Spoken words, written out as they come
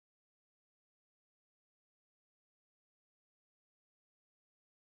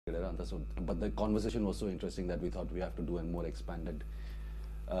but the conversation was so interesting that we thought we have to do a more expanded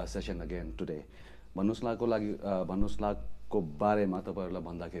session again today. Bhannus Nako barema tapaharulai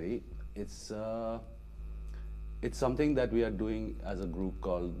bhandakheri, it's something that we are doing as a group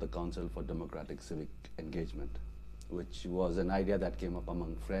called the Council for Democratic Civic Engagement, which was an idea that came up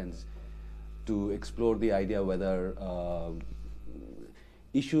among friends to explore the idea whether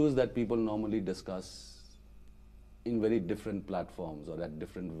issues that people normally discuss in very different platforms or at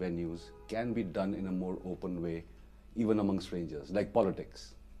different venues can be done in a more open way, even among strangers, like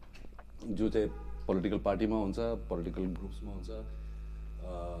politics. जो चाहिँ political party मा हुन्छ, political groups मा हुन्छ,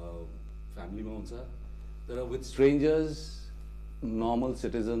 family मा हुन्छ, तर with strangers, normal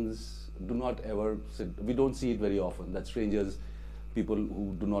citizens do not ever sit. We don't see it very often that strangers, people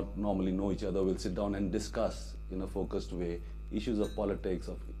who do not normally know each other, will sit down and discuss in a focused way issues of politics.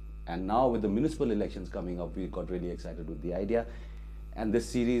 And now with the municipal elections coming up, we got really excited with the idea. And this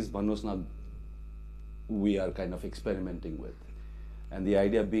series, Bhannus Na, we are kind of experimenting with. And the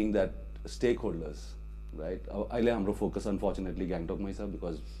idea being that stakeholders, right? Aile hamro focus unfortunately Gangtok ma cha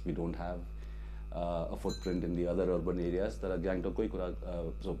because we don't have a footprint in the other urban areas. Tara Gangtok koi kura,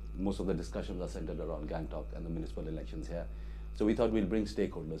 so most of the discussions are centered around Gangtok and the municipal elections here. So we thought we'll bring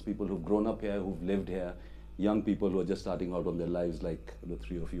stakeholders, people who've grown up here, who've lived here, young people who are just starting out on their lives like the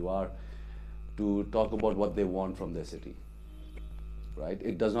three of you are, to talk about what they want from their city, right?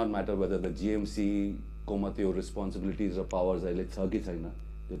 It does not matter whether the GMC coma त्यो responsibilities or powers अहिले छ कि छैन,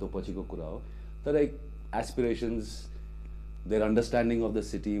 त्यो त पछिको कुरा हो, तर aspirations, their understanding of the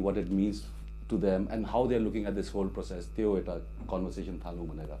city, what it means to them and how they're looking at this whole process, त्यो एउटा conversation थालौँ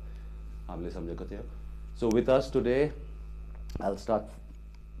भनेर हामीले सम्झेको थियो. So with us today, I'll start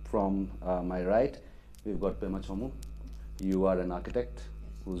from my right. We've got Pema Chomu. You are an architect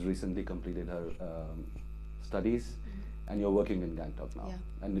who's recently completed her studies, and you're working in Gangtok now. Yeah.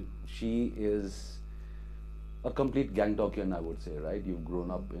 And she is a complete Gangtokian, I would say, right? You've grown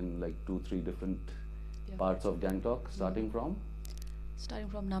up in like 2-3 different parts of Gangtok, starting from? Starting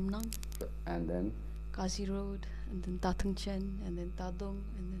from Namnam. And then? Kasi Road, and then Tathung Chen, and then Tadong,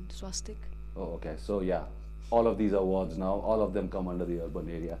 and then Swastik. Oh, okay. So yeah, all of these are wards now. All of them come under the urban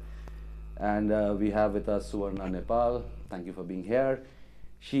area. And we have with us Suwarna, Nepal. Thank you for being here.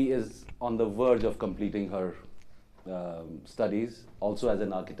 She is on the verge of completing her studies, also as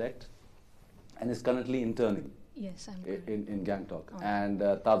an architect, and is currently interning. Yes, I'm in Gangtok. Oh. And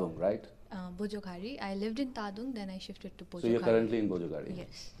Tadung, right? Bojogari. I lived in Tadung, then I shifted to Bojogari. So you're currently in Bojogari?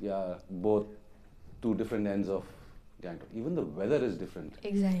 Yes. Yeah, both two different ends of Gangtok. Even the weather is different.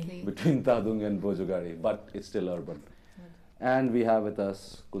 Exactly. Between Tadung and Bojogari, but it's still urban. And we have with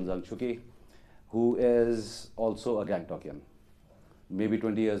us Kunzang Chuki, who is also a Gangtokian. Maybe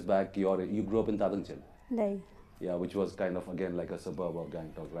 20 years back, you grew up in Tadung Chen. Right. Yeah, which was kind of again like a suburb of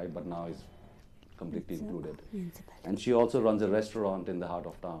Gangtok, right? But now it's completely included. And she also runs a restaurant in the heart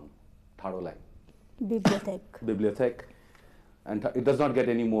of town, Tharolang. Bibliotheque. Bibliotheque. And it does not get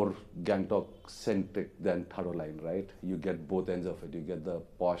any more Gangtok-centric than Tharolang, right? You get both ends of it. You get the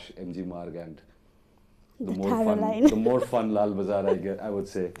posh MG Marg and the more fun Lal Bazaar, I would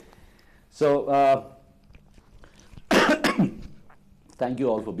say. So, thank you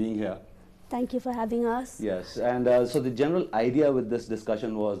all for being here. Thank you for having us. Yes, and so the general idea with this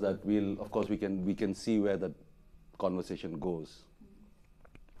discussion was that of course, we can see where the conversation goes.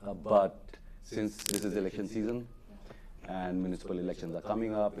 But since this is election season and municipal elections are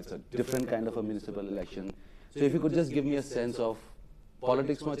coming up, it's a different kind of a municipal election. So if you could just give me a sense of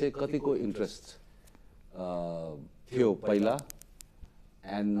politics ma chai katiko interest थियो पहिला,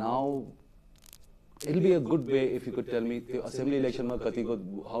 and now it'll be a good way if you could tell me the assembly election ma katiko,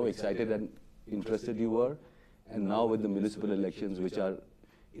 how excited and interested you were, and now with the municipal elections, which are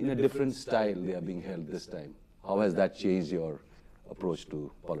in a different style, they are being held this time. How has that changed your approach to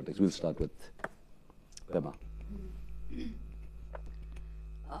politics? We'll start with Pema.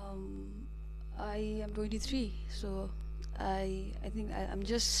 I am 23, so I think I'm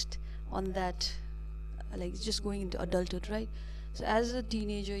just on that, like just going into adulthood, right? So as a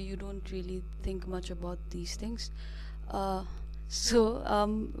teenager, you don't really think much about these things. When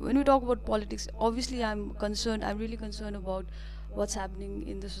we talk about politics, obviously I'm really concerned about what's happening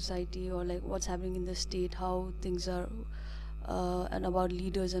in the society, or like what's happening in the state, how things are, and about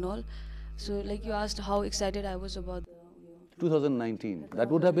leaders and all. So like you asked how excited I was about 2019. That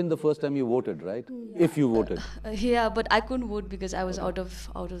would have been the first time you voted, right? Yeah. If you voted. Yeah, but I couldn't vote because I was out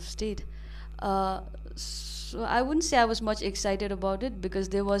of state. So I wouldn't say I was much excited about it, because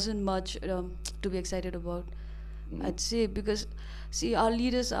there wasn't much to be excited about. I'd say, because see, our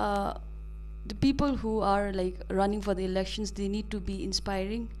leaders are the people who are like running for the elections. They need to be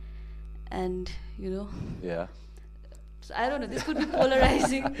inspiring, and Yeah. so I don't know, this could be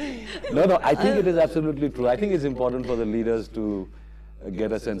polarizing. No, I think it is absolutely true. I think it's important for the leaders to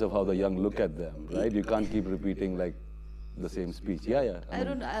get a sense of how the young look at them, right? You can't keep repeating like the same speech. Yeah. I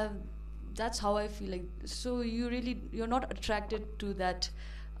don't know, that's how I feel like. So you're not attracted to that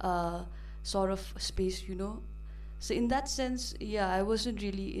sort of space, So in that sense, yeah, I wasn't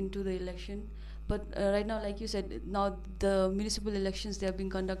really into the election. But right now, like you said, now the municipal elections, they are being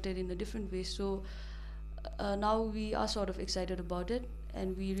conducted in a different way. So now we are sort of excited about it,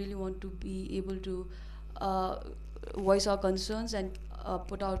 and we really want to be able to voice our concerns and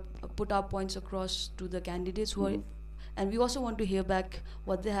put our points across to the candidates who are, and we also want to hear back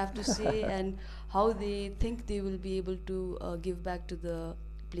what they have to say and how they think they will be able to give back to the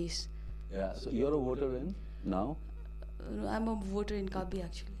place. Yeah. So you're a voter in now? I'm a voter in Kabi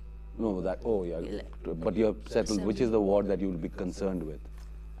actually. No, yeah. But you have settled. Which is the ward that you will be concerned with?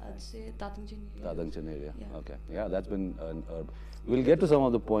 I'd say Tatangchan area. Tatangchan area. Yeah. Okay. Yeah, that's been we'll get to some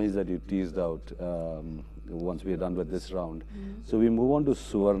of the points that you teased out once we are done with this round. So we move on to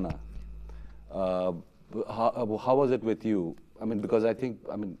Suwarna. How was it with you? I mean, because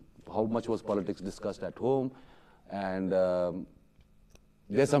how much was politics discussed at home? And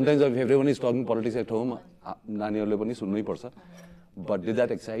there's sometimes if everyone is talking politics at home, नानीहरुले पनि सुन्नै पर्छ. But did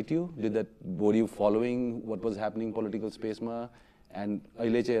that excite you? Were you following what was happening in political space ma? And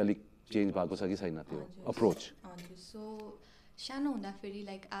अहिले चाहिँ अलिक change भएको छ कि छैन त्यो approach? So सानो हुँदाखेरि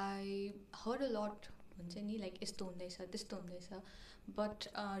like I heard a lot हुन्छ नि like यस्तो हुँदैछ त्यस्तो हुँदैछ. But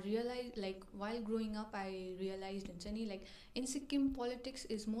realize like while growing up I realized हुन्छ नि like in Sikkim politics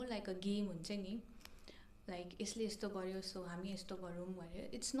is more like a game हुन्छ नि. Like यसले यस्तो गर्यो so हामी यस्तो गरौँ भन्यो.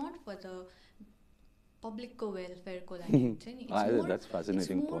 It's not for the public को welfare को लागि हुन्छ नि. That's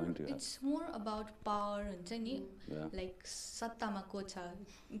fascinating point. Yeah. It's more about power हुन्छ नि. Like सत्तामा को छ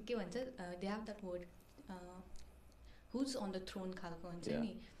के भन्छ they have that word who's on the throne खालको हुन्छ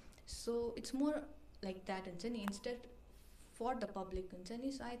नि. So it's more like that हुन्छ नि instead for the public हुन्छ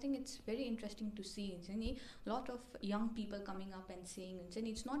नि. So I think it's very interesting to see हुन्छ नि lot of young people coming up and saying हुन्छ नि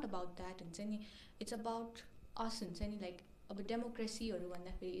it's not about that हुन्छ नि. It's about us हुन्छ नि like अब democracy हरु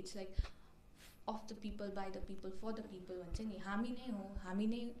भन्दाखेरि it's like of the people by the people for the people भन्छ नि. हामी नै हो हामी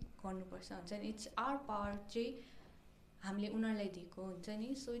नै गर्नुपर्छ हुन्छ नि. It's our power चाहिँ हामीले उनीहरुलाई दिएको हुन्छ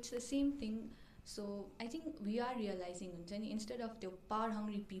नि. So it's the same thing. So I think we are realizing हुन्छ नि instead of the power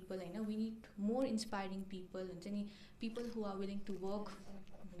hungry people Hahn we need more inspiring people हुन्छ नि. People who are willing to work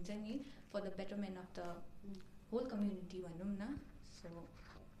हुन्छ नि for the betterment of the whole community भनौं न. So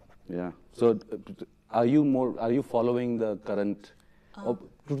yeah. So are you following the current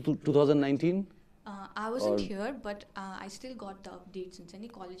 2019? I wasn't here, but I still got the updates हुन्छ नि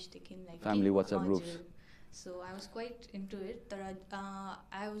college देखि like family WhatsApp groups. So I was quite into it. तर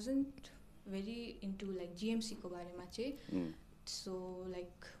I wasn't very into like GMC को बारेमा चाहिँ. So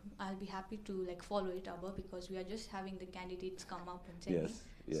like I'll be happy to like follow it अब because we are just having the candidates come up हुन्छ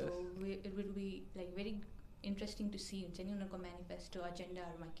नि. So it will be like very interesting to see हुन्छ नि उनीहरुको manifesto agenda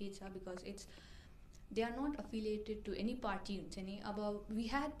हरुमा के छ because they are not affiliated to any party हुन्छ नि. अब we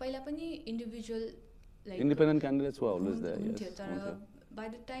had पहिला पनि individual like independent candidates were always there. Yes. तर by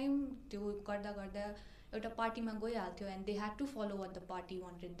the time त्यो गर्दा गर्दा एउटा पार्टीमा गइहाल्थ्यो and they had to follow what the party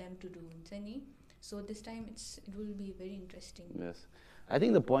wanted them to do हुन्छ नि. So this time it will be very interesting. Yes. I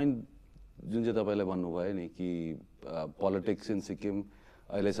think the point जुन चाहिँ तपाईले भन्नुभयो नि कि politics in Sikkim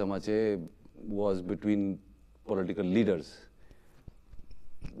अहिलेसम्म चाहिँ was between political leaders.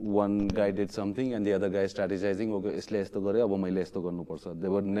 One guy did something and the other guy strategizing, okay, यसले यस्तो गर्यो अब मैले यस्तो गर्नुपर्छ. They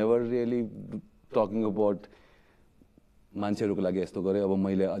were never really talking about मान्छेहरुको लागि यस्तो गर्यो अब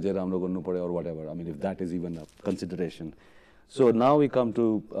मैले अझै राम्रो गर्नु पर्यो or whatever. I mean if that is even a consideration. So now we come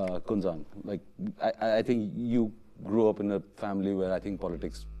to Kunzang. Like I think you grew up in a family where I think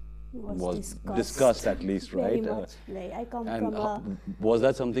politics was discussed at least, right? Very much. Like I come and from was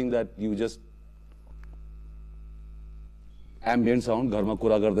that something that you just ambient sound घरमा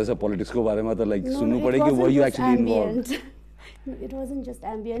कुरा गर्दैछ politics को बारेमा त like सुन्नु पर्यो कि were you actually involved? It wasn't just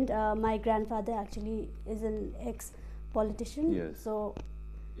ambient. My grandfather actually is an ex-politician. Yes. So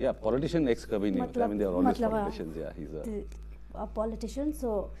yeah, politician ex कभी नहीं होता. I mean they are always politicians. Yeah, he's a politician.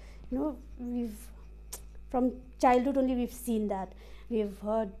 So we've from childhood only we've seen that. We've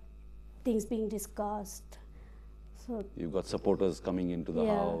heard things being discussed. So you've got supporters coming into the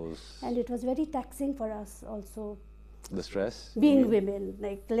house. And it was very taxing for us also. The stress? Being women,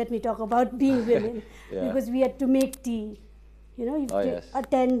 like let me talk about being women, because we had to make tea, you have to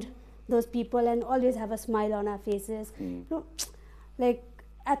attend those people and always have a smile on our faces. Like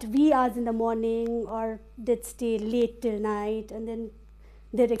at wee hours in the morning or they'd stay late till night and then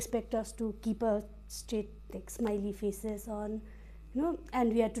they'd expect us to keep a straight, like, smiley faces on, you know,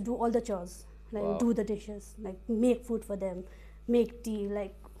 and we had to do all the chores, like do the dishes, like make food for them, make tea,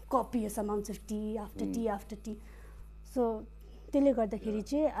 like copious amounts of tea after tea after tea. So त्यसले गर्दाखेरि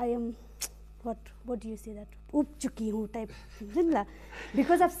चाहिँ I am what do you say, that उब चुकी हूँ type,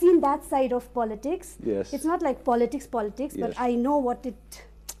 because I've seen that side of politics. Yes. It's not like politics, yes. but I know what it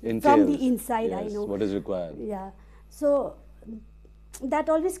entails. From the inside. Yes, I know what is required. Yeah, so that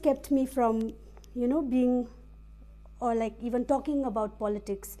always kept me from, you know, being, or like even talking about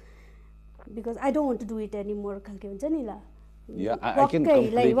politics, because I don't want to do it anymore. Yeah, I can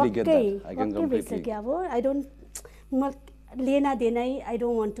completely get that. I can completely. I don't, I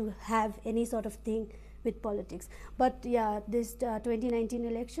don't want to have any sort of thing with politics. But yeah, this 2019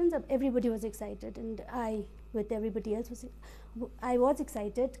 elections, everybody was excited, and I, with everybody else, I was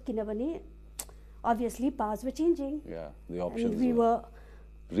excited. Kinabani, obviously, powers were changing. Yeah, the options. And we were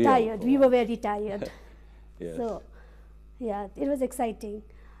real. Tired. We were very tired. Yes. So yeah, it was exciting.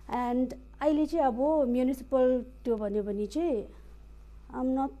 And अहिले चाहिँ अब municipal त्यो भन्यो भने चाहिँ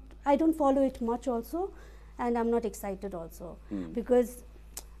I don't follow it much also, and I'm not excited also, because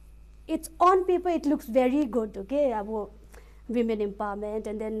it's on paper it looks very good, okay, अब women empowerment,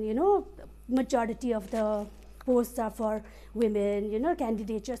 and then, you know, majority of the posts are for women, you know,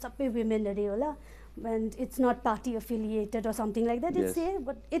 candidature sabai women hare होला, and it's not party affiliated or something like that. Yes. It's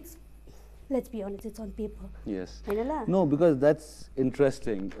but it's, let's be honest, it's on paper. Yes. No, because that's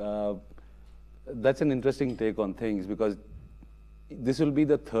interesting. That's an interesting take on things, because this will be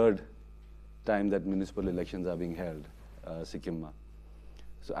the third time that municipal elections are being held, Sikkim.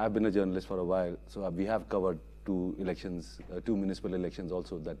 So I've been a journalist for a while, so we have covered two municipal elections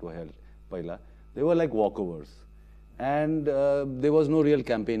also that were held. Paila. They were like walkovers. And there was no real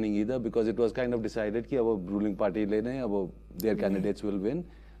campaigning either, because it was kind of decided that our ruling party, their candidates will win.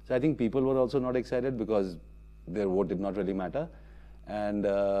 So I think people were also not excited because their vote did not really matter. And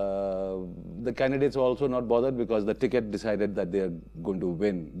the candidates were also not bothered because the ticket decided that they are going to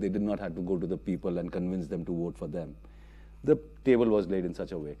win. They did not have to go to the people and convince them to vote for them. The table was laid in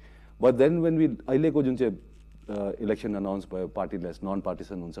such a way. But then when we election announced by partyless,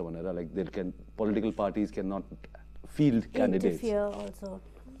 non-partisan, like political parties cannot field candidates. Interfere also.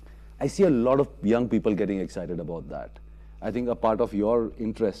 I see a lot of young people getting excited about that. I think a part of your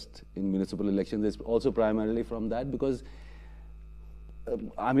interest in municipal elections is also primarily from that, because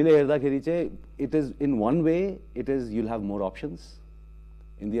it is, in one way, you'll have more options.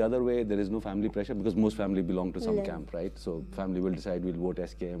 In the other way, there is no family pressure, because most family belong to some camp, right? So family will decide, we'll vote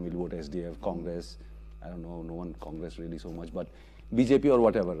SKM, we'll vote SDF, Congress. I don't know, no one Congress really so much, but BJP or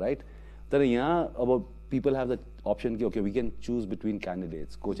whatever, right? About people have the option, okay, we can choose between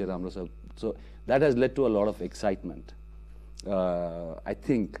candidates. So that has led to a lot of excitement, I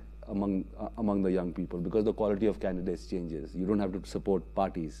think, among the young people, because the quality of candidates changes. You don't have to support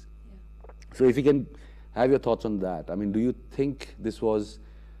parties. Yeah. So if you can have your thoughts on that. I mean, do you think this was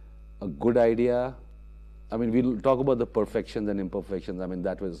a good idea? I mean, we'll talk about the perfections and imperfections. I mean,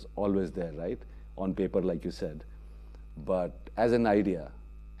 that was always there, right? On paper, like you said. But as an idea,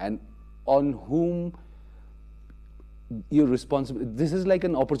 and on whom you're responsible, this is like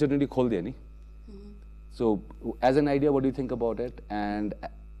an opportunity khol diya, nahi? So as an idea, what do you think about it? And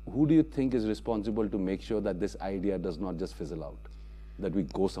who do you think is responsible to make sure that this idea does not just fizzle out, that we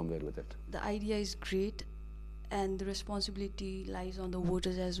go somewhere with it? The idea is great, and the responsibility lies on the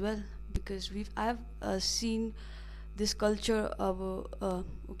voters as well, because I've seen this culture of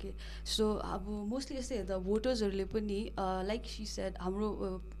okay, so mostly the voters are like she said,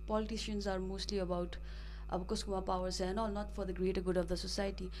 politicians are mostly about powers and all, not for the greater good of the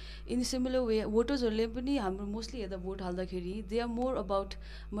society. In a similar way, voters are mostly the vote haldakheri, they are more about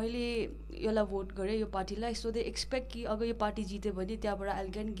maile yola vote gare yo party lai, so they expect ki agar yo party jeete bhane tyabara I'll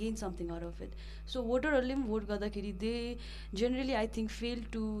gain something out of it. So voter vote gardakheri, they generally, I think, fail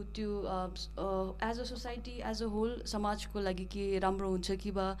to as a society as a whole, samaj ko lagi ke राम्रो हुन्छ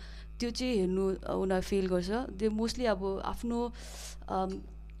कि बा त्यो चाहिँ हेर्नु उनीहरु fail गर्छ. They mostly आफ्नो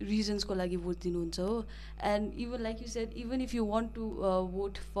reasons ko lagi vote dinuncha ho. And even like you said, even if you want to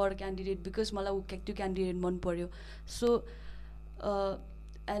vote for a candidate because malai त्यो candidate मन पर्यो, so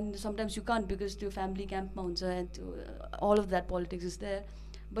and sometimes you can't because त्यो family camp ma huncha, and all of that politics is there.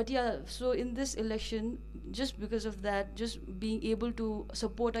 But yeah, so in this election, just because of that, just being able to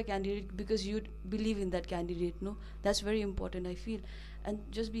support a candidate because you believe in that candidate, no, that's very important, I feel. And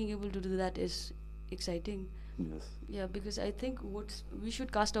just being able to do that is exciting. Yes. Yeah, because I think we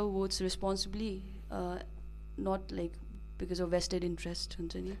should cast our votes responsibly, not like because of vested interest.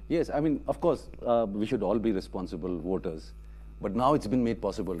 Yes, I mean, of course, we should all be responsible voters. But now it's been made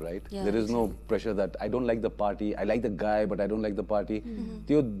possible, right? Yeah, There is no pressure that I don't like the party, I like the guy, but I don't like the party.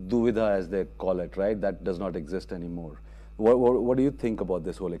 Tyo duvidha, as they call it, right? That does not exist anymore. What do you think about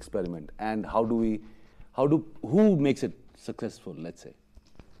this whole experiment? And who makes it successful, let's say?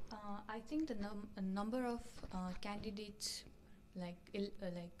 I think the number of candidates like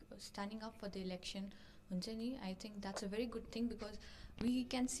standing up for the election, I think that's a very good thing, because we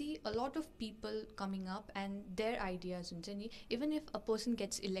can see a lot of people coming up and their ideas. Even if a person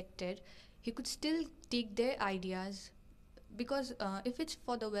gets elected, he could still take their ideas, because if it's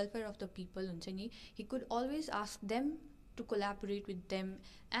for the welfare of the people, he could always ask them to collaborate with them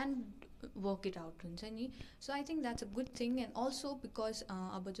and work it out. So I think that's a good thing. And also because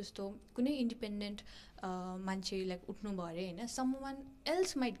अब जस्तो कुनै independent मान्छे like उठ्नु भयो अरे हैन, someone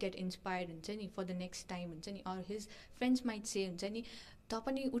else might get inspired for the next time, or his friends might say त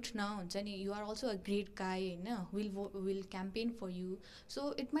पनि उठ न, you are also a great guy, we'll campaign for you.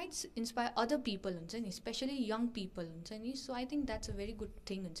 So it might inspire other people, especially young people. So I think that's a very good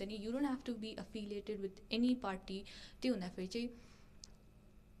thing. You don't have to be affiliated with any party.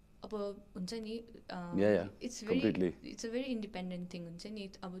 It's a very independent thing.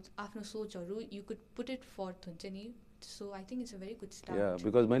 You could put it forth. So I think it's a very good start. Yeah,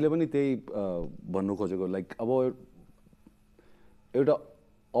 because मैले पनि त्यही भन्नु खोजेको, like अब एउटा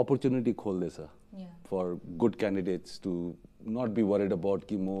opportunity खोल्दैछ for good candidates to not be worried about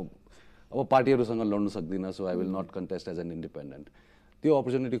कि म अब पार्टीहरुसँग लड्न सक्दिन, so I will not contest as an independent. त्यो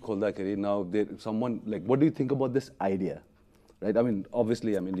opportunity खोल्दाखेरि now someone, like, what do you think about this idea? Right? I mean,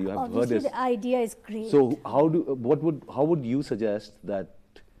 obviously, you have heard this. The idea is great. So how would you suggest that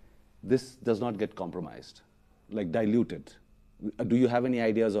this does not get compromised, like diluted? Do you have any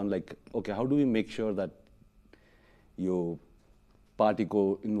ideas on, like, okay, how do we make sure that your party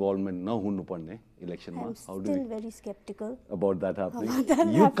ko involvement na hunu parne election ma? I'm still very skeptical about that happening.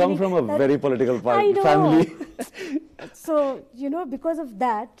 You come from a very political family. So, because of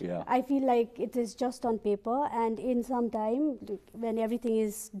that, I feel like it is just on paper, and in some time, when everything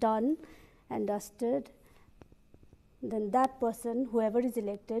is done and dusted, then that person, whoever is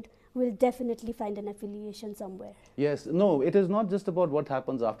elected, will definitely find an affiliation somewhere. Yes, no, it is not just about what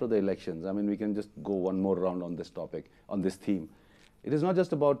happens after the elections. I mean, we can just go one more round on this topic, on this theme. It is not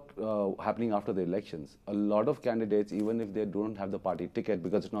just about happening after the elections. A lot of candidates, even if they don't have the party ticket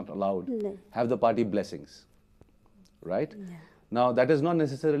because it's not allowed, have the party blessings, right? Yeah. Now, that is not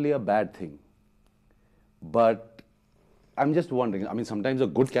necessarily a bad thing. But I'm just wondering, sometimes a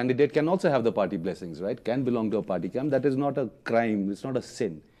good candidate can also have the party blessings, right? Can belong to a party camp. That is not a crime. It's not a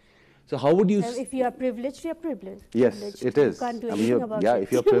sin. So how would you... If you are privileged, you are privileged. Yes, it is. You can't do anything about it.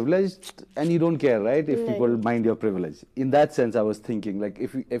 If you're privileged and you don't care, right? If people mind your privilege. In that sense, I was thinking, like,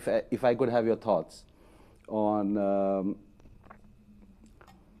 if I could have your thoughts on,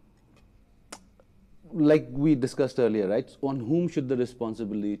 like we discussed earlier, right? On whom should the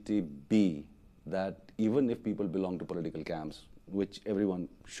responsibility be that even if people belong to political camps, which everyone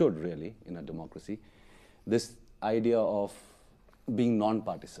should really in a democracy, this idea of being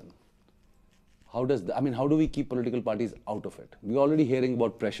non-partisan. How do we keep political parties out of it? We're already hearing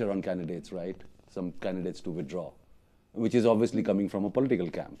about pressure on candidates, right? Some candidates to withdraw, which is obviously coming from a political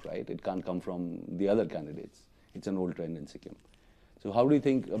camp, right? It can't come from the other candidates. It's an old trend in Sikkim. So how do you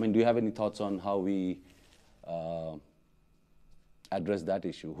think, do you have any thoughts on how we address that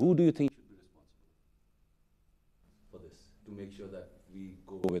issue? Who do you think should be responsible for this, to make sure that we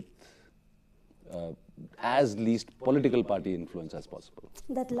go with as least political party influence as possible?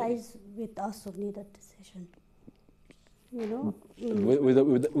 That lies with us only, that decision.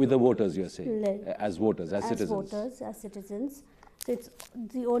 With the voters, you're saying? As voters, as citizens? As voters, as citizens. So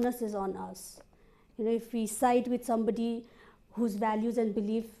the onus is on us. If we side with somebody whose values and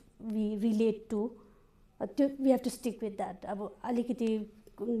belief we relate to, we have to stick with that. Alikiti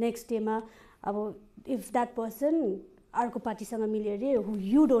next tema, if that person arko party sanga milyo who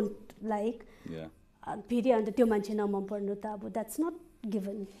you don't like, that's not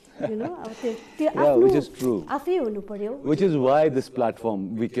given, which is true. Which is why this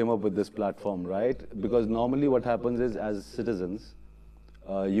platform, we came up with this platform, right? Because normally what happens is, as citizens,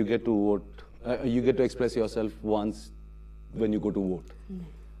 you get to vote, you get to express yourself once when you go to vote.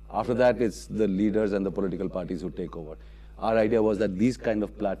 After that, it's the leaders and the political parties who take over. Our idea was that these kind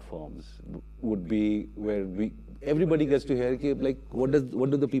of platforms would be where everybody gets to hear, like, what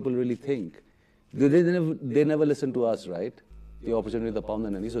do the people really think? They never listen to us, right? The opportunity, the pound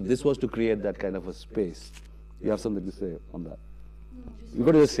and any. So this was to create that kind of a space. You have something to say on that? You've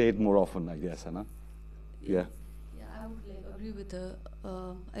got to just say it more often, I guess, Anna. Yeah. Yeah, I would agree with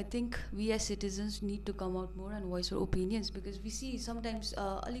her. I think we as citizens need to come out more and voice our opinions, because we see sometimes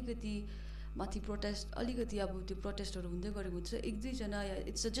aligati mathi protest aligati abo त्यो प्रोटेस्टहरु हुँदै गरेको हुन्छ एक दुई जना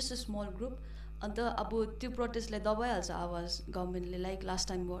it's just a small group अन्त अब त्यो प्रोटेस्टलाई दबाइहाल्छ आवाज गभर्नमेन्टले like last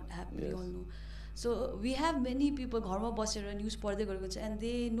time what happened we all know so we have many people घरमा बसेर न्युज पढ्दै गरेको हुन्छ and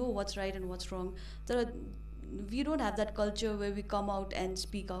they know watts right and what's रङ तर we don't have that culture way we come out and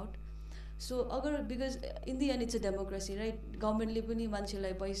speak out so अगर because in the and it's a democracy right गभर्मेन्टले पनि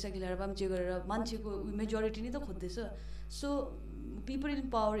मान्छेलाई पैसा खिलाएर बाम्चे गरेर मान्छेको मेजोरिटी नै त खोज्दैछ सो पिपल इन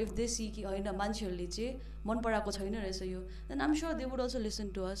पावर इफ दे सी कि होइन मान्छेहरूले चाहिँ मन पराएको छैन रहेछ यो देन आइम sure they would also listen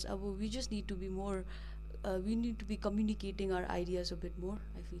to us अब we just need to be more we need to be communicating our ideas a bit more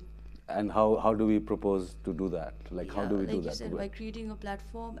I fill And how do we propose to do that? Like how do we do that? Like you said, by creating a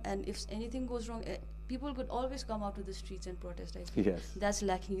platform, and if anything goes wrong, people could always come out to the streets and protest. I feel that's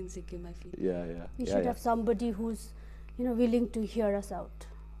lacking in Sikkim. I feel. Yeah. We should have somebody who's, willing to hear us out.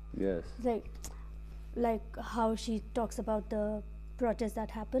 Yes. Like how she talks about the protest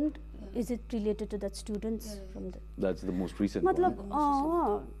that happened. Is it related to that students from the? That's the most recent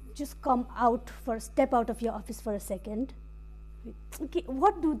one. Just come out step out of your office for a second. Okay,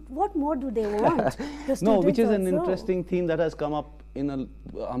 what more do they want? No, which is an interesting theme that has come up in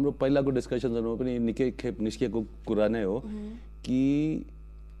हाम्रो पहिलाको डिस्कसन्सहरुमा पनि निकै खेप निस्केको कुरा नै हो कि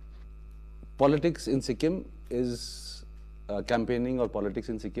politics in Sikkim is campaigning or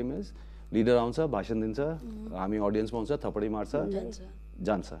politics in Sikkim is leader आउँछ भाषण दिन्छ हामी ऑडियन्समा हुन्छ थपडी मार्छ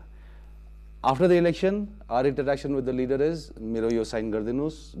जान्छ After the election, our interaction with the leader is मेरो यो साइन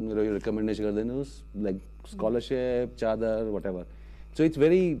गरिदिनुस् मेरो यो recommendation गरिदिनुस् like scholarship, chadar, whatever. So it's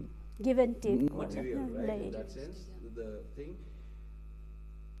very give and take material, right? In that sense, the thing.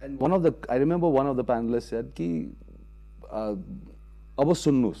 And I remember one of the panelists said कि अब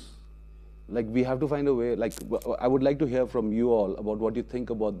सुन्नुस् like we have to find a way. Like I would like to hear from you all about what you think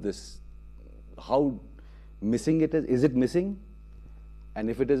about this. How missing it is? Is it missing? And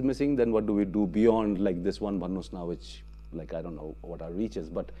if it is missing, then what do we do beyond like this one Bhannus Na, which like I don't know what our reach is,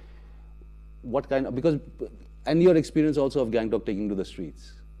 but what kind of, because and your experience also of Gangtok taking to the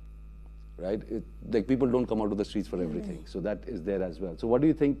streets, right? Like people don't come out to the streets for everything, so that is there as well. So what do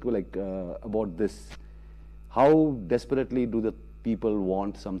you think like about this? How desperately do the people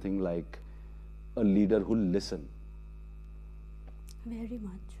want something like a leader who'll listen? Very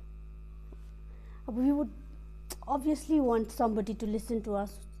much. We would obviously want somebody to listen to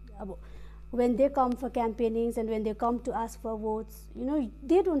us when they come for campaignings and when they come to ask for votes.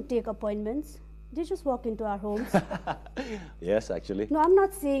 They don't take appointments, they just walk into our homes. Yes, actually. No, I'm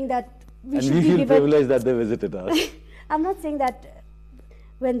not saying that we should we be feel given privileged that they visited us. I'm not saying that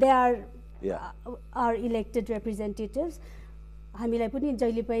when they are our elected representatives हामीलाई पनि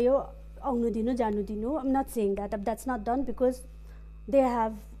जहिले पायो आउनु दिनु जानु दिनु. I'm not saying that. That's not done because they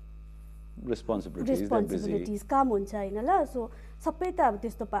have responsibilities काम हुन्छ हैन ल. सो सबै त अब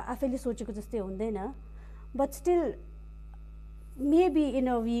त्यस्तो आफैले सोचेको जस्तै हुँदैन, but still maybe in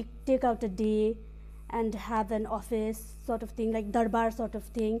a week take out a day and have an office sort of thing, like darbar sort of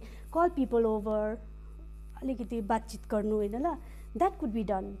thing, call people over, अलिकति बातचित गर्नु हैन ल. That could be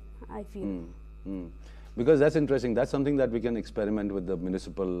done, I feel. Because that's interesting. That's something that we can experiment with the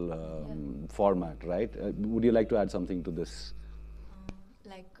municipal format, right? Would you like to add something to this?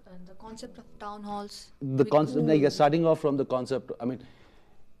 The concept of town halls. The concept, like starting off from the concept. I mean,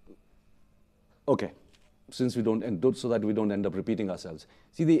 okay, since we don't so that we don't end up repeating ourselves.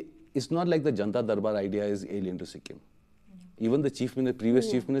 See, it's not like the Janta Darbar idea is alien to Sikkim. Even the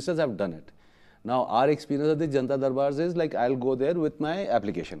previous chief ministers have done it. Now, our experience of the Janta Darbars is like I'll go there with my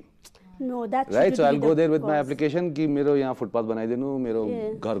application. No, that's right. So I'll go there with my application कि मेरो यहाँ footpath बनाइदिनु, मेरो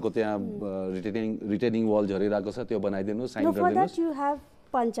घरको त्यहाँ retaining wall झरिरहेको छ त्यो बनाइदिनु, sign गरिदिनु. No, for that you have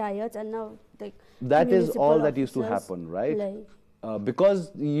panchayats and now like that is all that used to happen, right? Because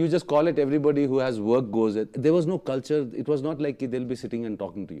you just call it, everybody who has work goes it. There was no culture. It was not like they'll be sitting and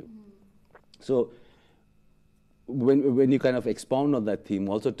talking to you. So when you kind of expound on that theme,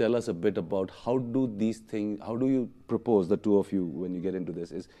 also tell us a bit about how do these things, how do you propose, the two of you, when you get into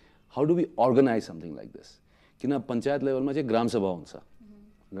this, is how do we organize something like this? किन पंचायत लेभलमा चाहिँ ग्राम सभा हुन्छ,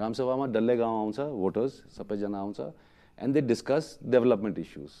 ग्राम सभामा डल्लै गाउँ आउँछ, voters सबैजना आउँछ, and they discuss development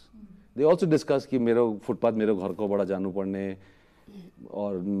issues. They also discuss कि मेरो फुटपाथ मेरो घरकोबाट जानुपर्ने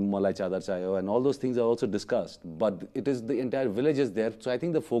or मलाई चादर चाहियो, and all those things are also discussed. But it is the entire village is there, so I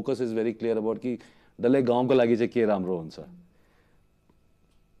think the focus is very clear about कि डल्लै गाउँको लागि चाहिँ के राम्रो हुन्छ.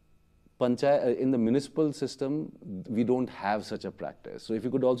 In the municipal system, we don't have such a practice. So if you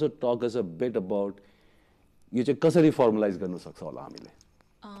could also talk us a bit about यो चाहिँ कसरी formalize गर्न सक्छ होला हामीले.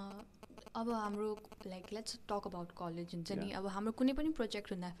 अब हाम्रो like let's talk about college हुन्छ नि अब हाम्रो कुनै पनि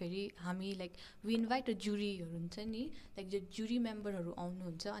प्रोजेक्ट हुँदाखेरि हामी लाइक वी इन्भाइट अ जुरीहरू हुन्छ नि लाइक जो जुरी मेम्बरहरू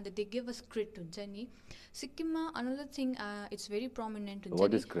आउनुहुन्छ अन्त दे गिभ अ स्क्रिप्ट हुन्छ नि सिक्किममा another thing it's very prominent हुन्छ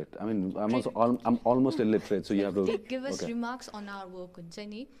What is script? I mean, I'm almost illiterate, so you have to. They give us remarks on our work हुन्छ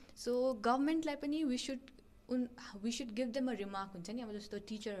नि सो गभर्मेन्टलाई पनि we should give them a remark हुन्छ नि अब जस्तो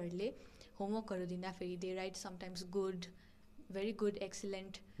टिचरहरूले होमवर्कहरू दिँदाखेरि they write sometimes good, very good,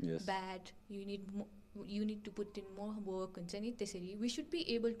 excellent, bad, you need to put in more work हुन्छ नि त्यसरी we should be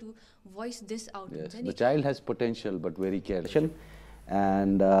able to voice this out हुन्छ नि The child has potential but very careful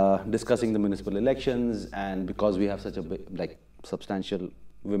and discussing the municipal elections and because we have such a big, like substantial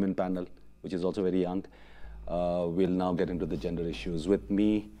women panel which is also very young we'll now get into the gender issues. With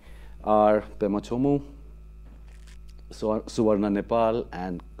me are Pema Chomu, Suwarna Nepal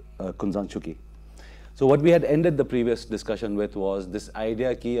and Kunzang Chuki. So what we had ended the previous discussion with was this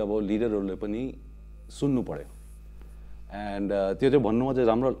idea कि अब लिडरहरूले पनि सुन्नु पर्यो and त्यो चाहिँ भन्नुमा चाहिँ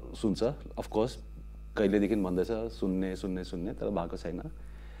राम्रो सुन्छ of course कहिलेदेखि भन्दैछ सुन्ने सुन्ने सुन्ने तर भएको छैन.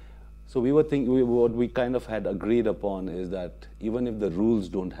 So what we kind of had agreed upon is that even if the rules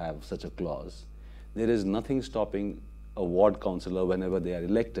don't have such a clause, there is nothing stopping a ward councillor whenever they are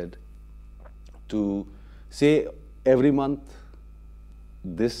elected to say every month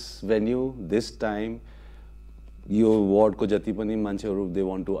this venue, this time, your ward ko jati pani mancheharu they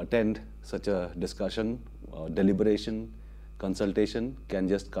want to attend such a discussion, deliberation, consultation can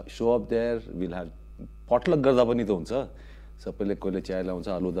just show up there. We'll have potluck garda pani ta huncha. Sabaile koile chai ल्याउँछ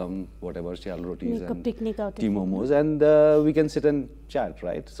aloo dum whatever chial rotis and tea momos and we can sit and chat,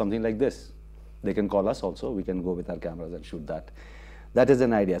 right? Something like this. They can call us also. We can go with our cameras and shoot that. That is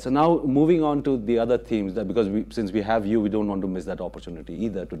an idea. So now moving on to the other themes, that because since we have you, we don't want to miss that opportunity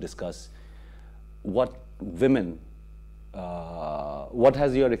either to discuss what women, what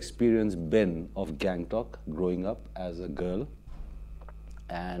has your experience been of gang talk growing up as a girl,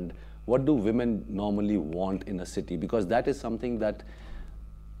 and what do women normally want in a city? Because that is something that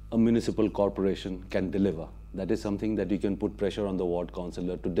a municipal corporation can deliver. That is something that you can put pressure on the ward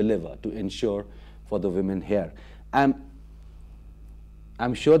councillor to deliver, to ensure for the women here.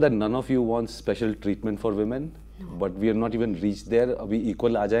 I'm sure that none of you want special treatment for women, but we are not even reached there. Abhi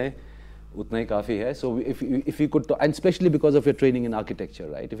equal aa jaye, utna hi kafi hai. So if you could, and especially because of your training in architecture,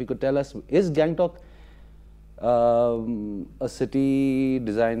 right? If you could tell us, is Gangtok a city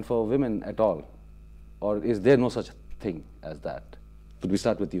designed for women at all? Or is there no such thing as that? Could we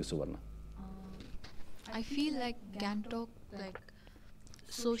start with you, Suwarna? I feel like Gangtok, like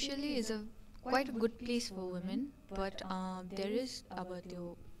socially, is quite a good place for women, but there is about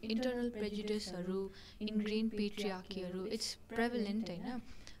the internal prejudice, ingrained patriarchy, it's prevalent, right?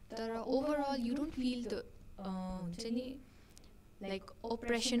 But overall, you don't feel the like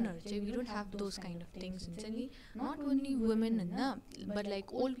oppression, we don't have those kind of things. Not only women, but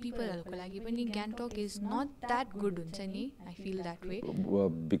like old people, Gangtok is not that good. I feel that way.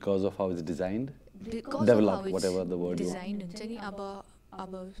 Because of how it's designed? Because developed, of how whatever it's the word designed.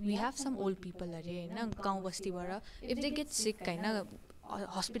 We have some old people, if they get sick,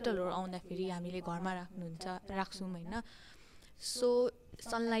 hospital or on so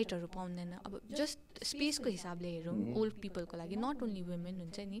sunlight or just space ko hisab le old people ko lagi, not only women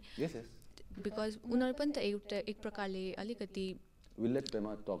yes. Because unar pani ta ek prakarle alikati we'll let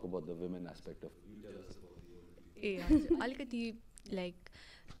Pema talk about the women aspect of alikati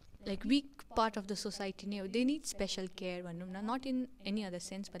like weak part of the society, they need special care, not in any other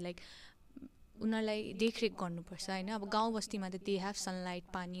sense, but like उनीहरूलाई देखरेख गर्नुपर्छ हैन. अब गाउँ बस्तीमा त they have sunlight,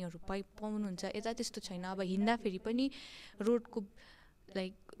 पानीहरू पाउनुहुन्छ, यता त्यस्तो छैन. अब हिँड्दाखेरि पनि रोडको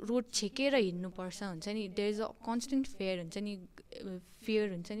लाइक रोड छेकेर हिँड्नुपर्छ हुन्छ नि. There is a constant fair हुन्छ नि, फेयर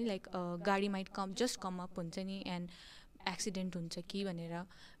हुन्छ नि, लाइक गाडी माइट जस्ट कम अप हुन्छ नि एन्ड एक्सिडेन्ट हुन्छ कि भनेर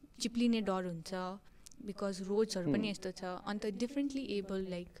चिप्लिने डर हुन्छ बिकज रोड्सहरू पनि यस्तो छ. अन्त differently able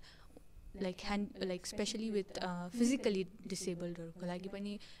like specially with physically डिसेबल्डहरूको लागि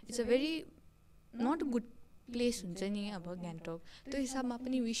पनि it's a very not a good place huncha ni aba Gangtok. To hisabma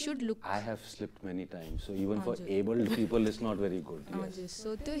pani we should look. I have slipped many times, so even for abled people it's not very good. Yes.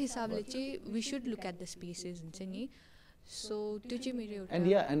 So to hisable chai we should look at the spaces huncha ni. So to chai mere and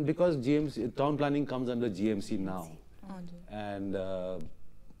yeah, and because GMC town planning comes under GMC now, and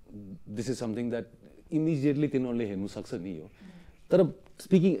this is something that immediately tinole henu saksa ni ho. Tara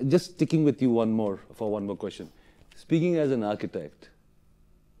speaking, just sticking with you one more question. Speaking as an architect,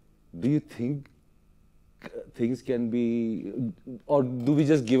 do you think things can be, or do we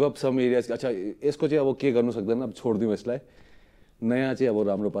just give up some areas? अच्छा यसको चाहिँ अब के गर्नु सक्दैन, अब छोड्दिउँ यसलाई, नयाँ चाहिँ अब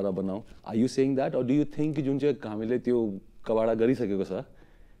राम्रो पारा बनाऊ. Are you saying that, or do you think जुन चाहिँ हामीले त्यो कबाडा गरिसकेको छ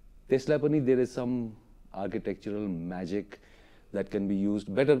त्यसलाई पनि there is some architectural magic that can be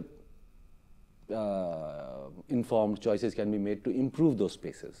used. Better informed choices can be made to improve those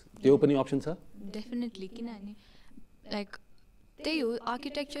spaces. त्यो पनि option छ? Definitely. किनभने like त्यही हो,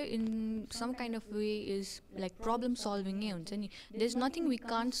 architecture in some kind of way is like problem solving नै हुन्छ नि. There's nothing we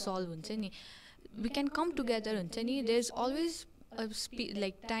can't solve हुन्छ नि. We can come together हुन्छ नि. There's always a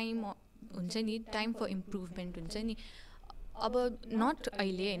like time हुन्छ नि, time for improvement हुन्छ नि. अब not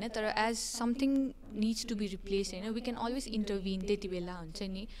अहिले हैन, तर as something needs to be replaced Hahn, we can always intervene त्यति बेला हुन्छ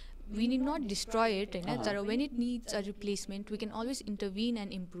नि. We need not destroy it हैन, तर when it needs a replacement we can always intervene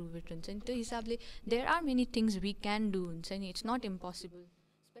and improve it हुन्छ नि. त्यो हिसाबले there are many things we can do हुन्छ नि. It's not impossible,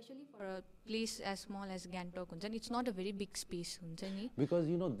 especially for a place as small as Gangtok हुन्छ नि. It's not a very big space हुन्छ नि. Because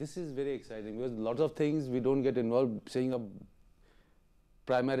you know this is very exciting because lots of things we don't get involved. Saying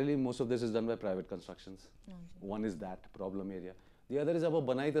primarily most of this is done by private constructions. One is that problem area. The other is अब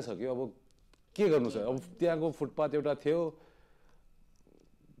बनाइ त सक्यो, अब के गर्नु छ? अब त्यहाँको फुटपाथ एउटा थियो,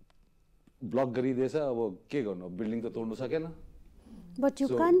 ब्लक गरिदिएछ, अब के गर्नु? बिल्डिङ त तोड्नु सकेन. But you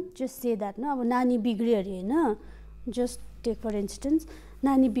can't just say that, no? अब नानी बिग्रियो अरे हैन. Just take for instance,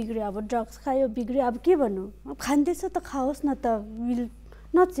 नानी बिग्रियो, अब ड्रग्स खायो, बिग्रियो, अब के भन्नु? अब खान्दैछ त खाओस् न त. Will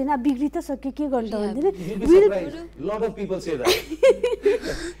not say ना बिग्रि त सक्यो, के गर्नु भन्दैन. Lot of people say that.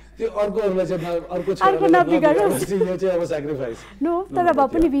 त्यो अर्कोहरुलाई चाहिँ अर्को छोराले नबिगारोस्. यो चाहिँ अब sacrifice. No, तर भए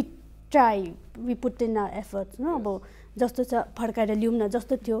पनि we try, we put in our efforts, no? अब जस्तो छ फर्काएर ल्याउँ न,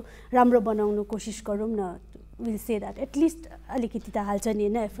 जस्तो थियो राम्रो बनाउनु कोसिस गरौँ न. We'll say that at least अलिकति त हाल्छ नि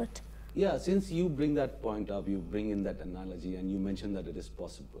हैन effort. Yeah, since you bring that point up, you bring in that analogy and you mention that it is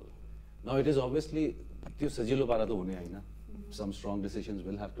possible. Now it is obviously त्यो सजिलो पारा त हुने हैन. Some strong decisions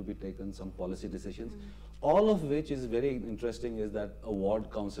will have to be taken, some policy decisions. All of which is very interesting is that a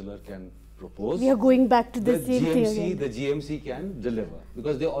ward councillor can propose. We are going back to the same thing again. The GMC can deliver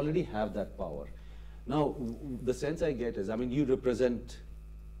because they already have that power. Now, the sense I get is, I mean, you represent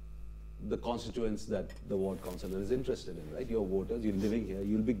the constituents that the ward councillor is interested in, right? You're voters, you're living here,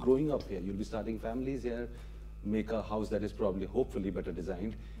 you'll be growing up here, you'll be starting families here, make a house that is probably, hopefully, better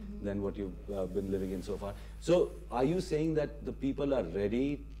designed than what you've been living in so far. So, are you saying that the people are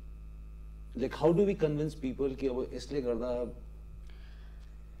ready? Like, how do we convince people कि अब यसले गर्दा,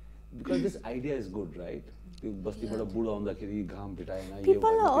 because this idea is good, right? बस्तीबाट बुढा हुँदाखेरि घाम भेटाएन.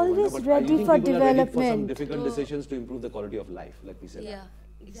 People are always ready for development. For some difficult decisions to improve the quality of life, let me say that. Yeah,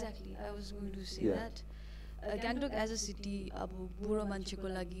 exactly. I was going to say that. Gangtok as a city, अब बुढो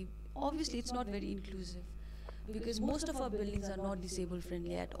मान्छेको लागि, obviously it's not very inclusive because most of our buildings are not disabled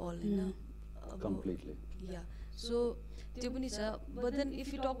friendly at all. Completely. Yeah. So त्यो पनि छ. But then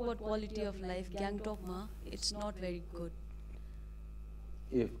if you talk about quality of life, Gangtokमा it's not very good.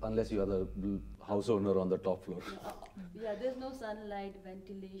 Unless you are the house owner on the top floor. Yeah, there's no sunlight,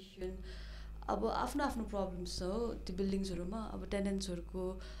 ventilation. अब आफ्नो problems छ हो त्यो बिल्डिङ्सहरुमा. अब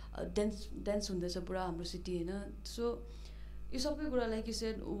टेनेन्ट्सहरुको dense हुँदैछ पुरा हाम्रो सिटी हैन. So यो सबै कुरा, like you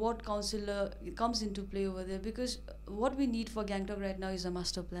said, ward councillor comes into play over there because what we need for Gangtok right now is a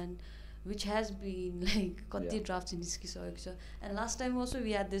master plan, which has been like कति drafts निस्किसकेको छ. And last time also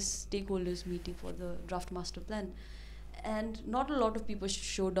we had this stakeholders meeting for the draft master plan. And not a lot of people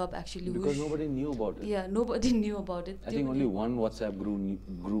showed up actually. Because nobody knew about it. Yeah, nobody knew about it. I think only one WhatsApp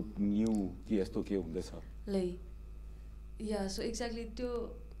group knew कि यस्तो के हुँदैछ. Like, yeah, so exactly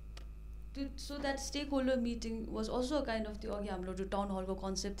so that stakeholder meeting was also a kind of त्यो अघि हाम्रो जो town हलको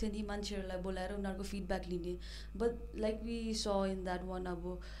concept थियो नि, मान्छेहरूलाई बोलाएर उनीहरूको फिडब्याक लिने. But like we saw in that one,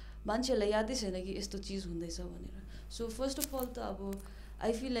 अब मान्छेहरूलाई यादै छैन कि यस्तो चिज हुँदैछ भनेर. So first of all त अब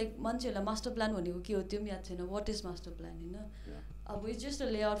I feel like मान्छेहरूलाई मास्टर प्लान भनेको के हो त्यो पनि याद छैन. What is master plan हैन? अब it's just a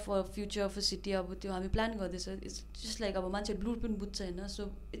layout for future of a city. अब त्यो हामी प्लान गर्दैछ. It's just like अब मान्छे blueprint बुझ्छ हैन. So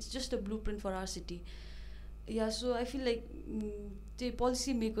it's just a blueprint for our city. Yeah, so I feel like the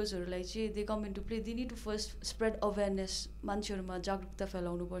policy makersहरुलाई चाहिँ they come into play. They need to first spread awareness. मान्छेहरुमा जागरुकता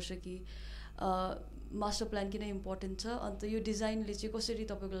फैलाउनु पर्छ कि मास्टर प्लान किन important छ, अन्त यो डिजाइनले चाहिँ कसरी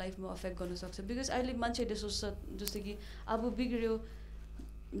तपाईको लाइफमा अफेक्ट गर्न सक्छ. बिकज अहिले मान्छेले सोच्छ जस्तै कि अब बिग्रियो,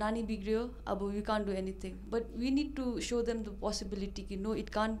 नानी बिग्रियो, अब we can't do anything. But we need to show them the possibility कि no,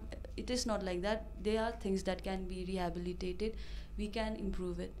 it is not like that. There are things that can be rehabilitated. We can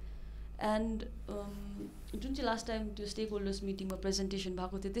improve it. And जुन चाहिँ लास्ट टाइम त्यो stakeholders मिटिङमा presentation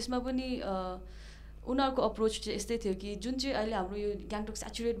भएको थियो त्यसमा पनि उनीहरूको approach चाहिँ यस्तै थियो कि जुन चाहिँ अहिले हाम्रो यो गान्तोक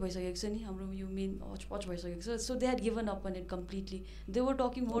स्याचुरेट भइसकेको छ नि हाम्रो यो मेन हचपच भइसकेको छ सो they had given up on it completely they were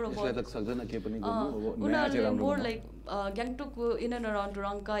talking more about उनीहरूले मोर लाइक गान्तोकको इन एन्ड अराउन्ड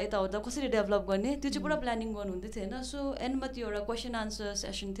रङका यताउता कसरी डेभलप गर्ने त्यो चाहिँ पुरा प्लानिङ गर्नुहुँदै थियो होइन सो एन्डमा त्यो एउटा क्वेसन आन्सर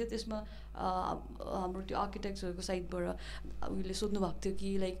सेसन थियो त्यसमा हाम्रो त्यो आर्किटेक्ट्सहरूको साइडबाट उहिले सोध्नु भएको थियो कि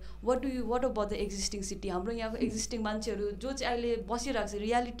like what about the existing city हाम्रो यहाँको एक्जिस्टिङ मान्छेहरू जो चाहिँ अहिले बसिरहेको छ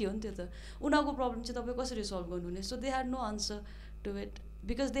रियालिटी हो नि त्यो त उनीहरूको प्रब्लम चाहिँ तपाईँ कसरी सल्भ गर्नुहुने सो they had no answer to it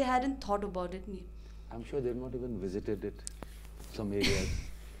because they hadn't that about it नि I'm sure they've not even visited it, some areas.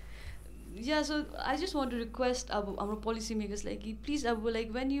 Yeah, so I just want to request our policy makers like please like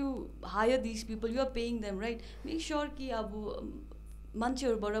when you hire these people you are paying them right make sure कि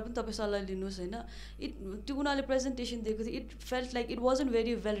मान्छेहरूबाट पनि तपाईँ सल्लाह लिनुहोस् होइन त्यो उनीहरूले presentation दिएको थियो it felt like it wasn't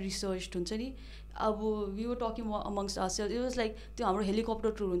very well research हुन्छ नि अब we were talking amongst hour it was like त्यो हाम्रो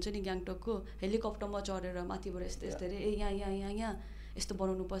हेलिकप्टर टुर हुन्छ नि गान्तोकको हेलिकप्टरमा चढेर माथिबाट यस्तो यस्तो अरे ए यहाँ यस्तो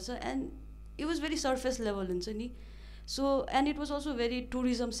बनाउनुपर्छ and it was very surface level हुन्छ नि so and it was also very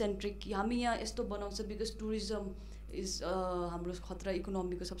tourism centric कि हामी यहाँ यस्तो बनाउँछ बिकज टुरिज्म इज हाम्रो खतरा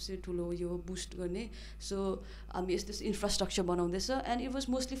इकोनोमीको सबसे ठुलो यो बुस्ट गर्ने सो हामी यस्तो infrastructure बनाउँदैछ and it was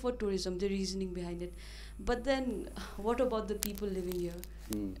mostly for tourism the reasoning behind it but then what about the people living here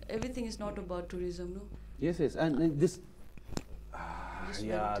everything is not about tourism no Yes, and this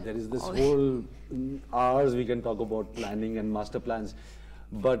there is this whole hours we can talk about planning and master plans.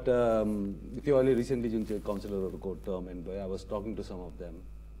 But if you only recently junked councillor or term and I was talking to some of them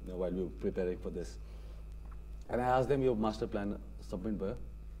while we were preparing for this and I asked them your master plan submit by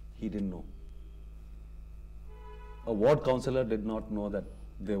he didn't know. A ward councillor did not know that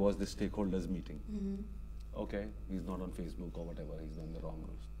there was this stakeholders meeting. Okay, he's not on Facebook or whatever, he's doing the wrong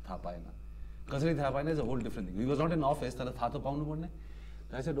rules. Thapaina. Kasari Thapaina is a whole different thing. He was not in office, thala thato paunu padne.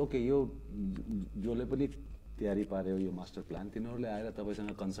 I said okay, yo jole pani तैयारी पार्यो यो master plan तिनीहरूले आएर तपाईसँग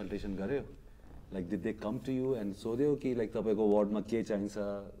consultation गर्यो like did they come to you and सोध्यो कि like तपाईँको वार्डमा के चाहिन्छ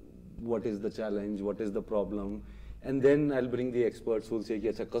what is the challenge what is the problem and then I will bring the experts will say कि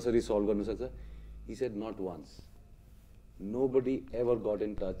अच्छा कसरी सल्भ गर्नु सक्छ he said nut ones nobody ever gut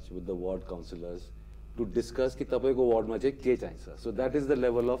in touch with the ward counsellors to discuss कि तपाईँको वार्डमा चाहिँ के चाहिन्छ so that is the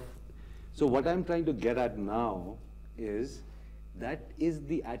level of so watt I am trying to get eight now is that is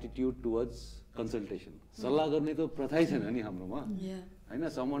the attitude towards consultation. सल्लाह गर्ने त प्रथै छैन नि हाम्रोमा हैन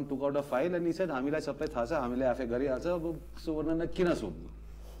someone took out a file and he said हामीलाई सबै थाहा छ हामीले आफै गरिहाल्छ अब सुवर्णले किन सोध्नु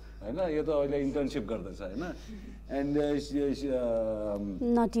हैन यो त अहिले इन्टर्नशिप गर्दैछ हैन and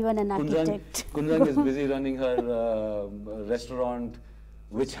not even an architect. Kunzang is busy running her restaurant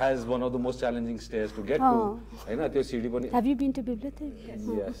which has one of the most challenging stairs to get to हैन त्यो सिडी पनि Have you been to Bibliotheque?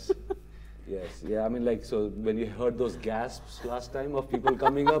 Yes. Yes, yeah, I mean like, so when you heard those gasps last time of people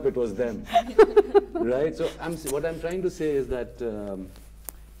coming up, it was them, right? So what I'm trying to say is that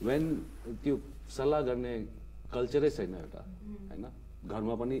when you salah garne culture is छैन एउटा हैन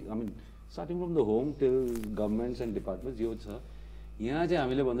घरमा पनि I mean starting from the home till governments and departments यो छ यहाँ चाहिँ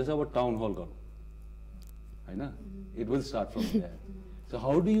हामीले भन्दैछ अब टाउन हल गरौँ हैन it will start from there. So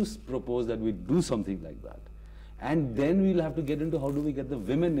how do you propose that we do something like that? And then we'll have to get into how do we get the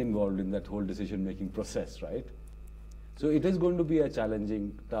women involved in that whole decision-making process, right? So it is going to be a challenging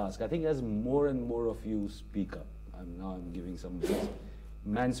task. I think as more and more of you speak up, now I'm giving some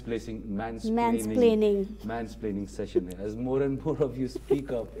mansplaining session here. As more and more of you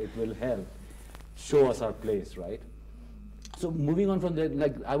speak up, it will help show us our place, right? So moving on from there,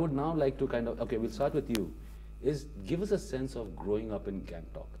 like I would now like to kind of, okay, we'll start with you, is give us a sense of growing up in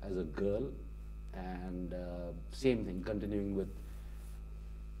Gangtok as a girl. And same thing, continuing with,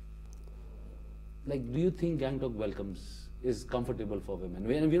 like, do you think Gangtok is comfortable for women?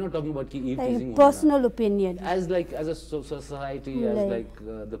 We're not talking about eve-teasing. Personal opinion. As like, as a society, as like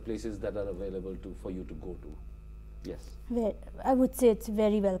the places that are available for you to go to. Yes. I would say it's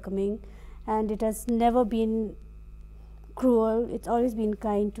very welcoming, and it has never been cruel. It's always been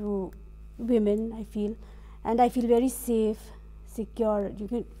kind to women, I feel, and I feel very safe, secure.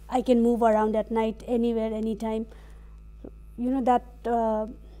 I can move around at night, anywhere, anytime. You know that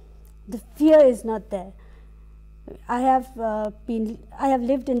the fear is not there. I have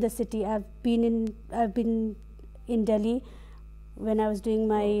lived in the city. I've been in Delhi when I was doing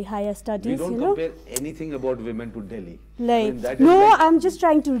my higher studies. We don't compare anything about women to Delhi. Like, I mean, I'm just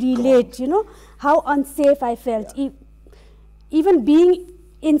trying to relate. You know how unsafe I felt, even being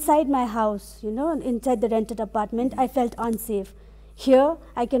inside my house. You know, inside the rented apartment, I felt unsafe. Here,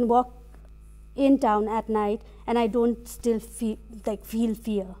 I can walk in town at night and I don't still feel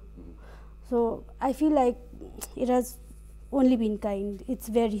fear. So I feel like it has only been kind. It's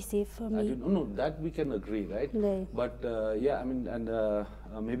very safe for me. No, that we can agree, right? No. But yeah, I mean, and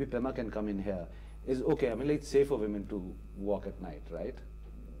maybe Pema can come in here. Is okay. I mean, like, it's safe for women to walk at night, right?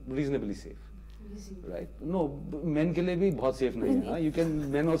 Reasonably safe, right? No, men ke liye bhi bahut safe nahi hai. You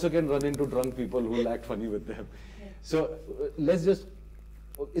can, men also can run into drunk people who will act funny with them. So let's just,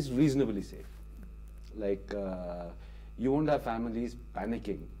 it's reasonably safe. Like, you won't have families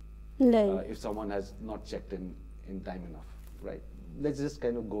panicking if someone has not checked in time enough, right? Let's just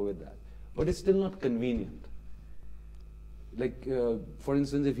kind of go with that. But it's still not convenient. Like, for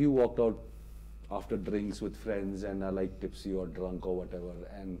instance, if you walked out after drinks with friends and are like tipsy or drunk or whatever,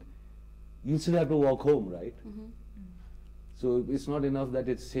 and you still have to walk home, right? So it's not enough that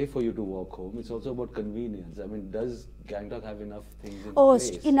it's safe for you to walk home, it's also about convenience. I mean, does Gangtok have enough things in place?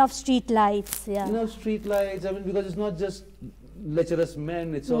 Enough street lights, yeah. Enough street lights, I mean, because it's not just lecherous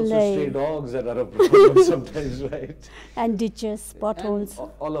men, it's also stray dogs that are a problem sometimes, right? And ditches, potholes. And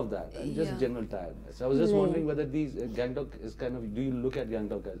all of that, and just general tiredness. I was just wondering whether these, Gangtok is kind of, do you look at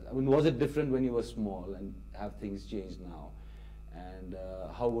Gangtok as, I mean, was it different when you were small, and have things changed now? And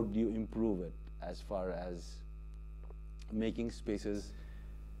how would you improve it as far as making spaces?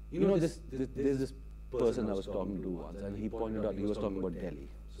 You know, there's this person I was talking to once, and he pointed out, he was talking about Delhi,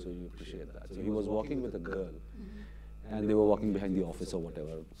 so you appreciate that. So he was walking with a girl, and they were walking behind the office or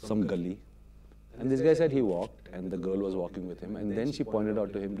whatever, some gully. And this guy said he walked, and the girl was walking with him, and then she pointed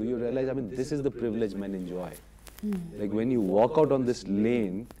out to him, do you realize, I mean, this is the privilege men enjoy. Like, when you walk out on this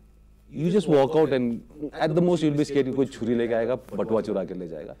lane, you just walk out, and at the most you'll be scared koi chhuri leke aayega, batwa chura ke le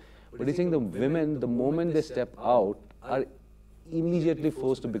jayega. But he's saying the women, the moment they step out, are immediately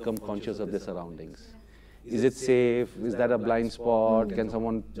forced to become conscious of their surroundings. Is it safe? Is that a blind spot? Can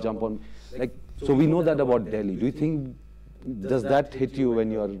someone jump on? Like, so we know that about Delhi. Do you think, does that hit you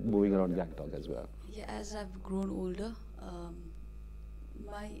when you're moving around Gangtok as well? Yeah, as I've grown older,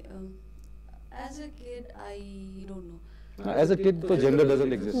 as a kid, I don't know. As a kid, so gender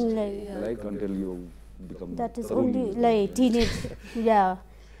doesn't exist, right? Until you become. That is only like teenage, yeah.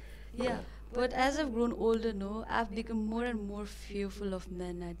 Yeah, but as I've grown older, no, I've become more and more fearful of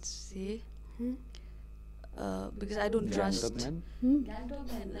men, I'd say. Because I don't trust men? Gangtok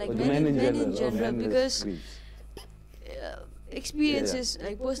men, like men in general, men because experiences,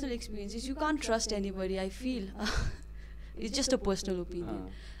 like personal experiences, you can't trust anybody, I feel. It's just a personal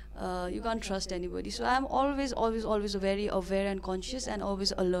opinion. You can't trust anybody. So I'm always very aware and conscious and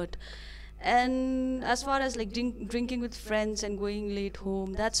always alert. And as far as like drinking with friends and going late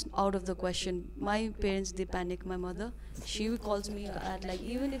home, that's out of the question. My parents, they panic. My mother, she calls me at like,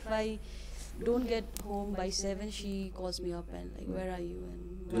 even if I don't get home by 7, she calls me up and like, where are you?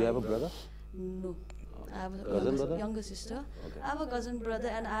 And do you have a brother? No. I have a younger sister. Okay. I have a cousin brother,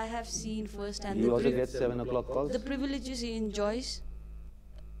 and I have seen firsthand. You also get 7 o'clock calls? The privileges he enjoys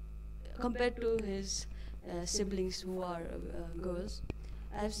compared to his siblings who are girls.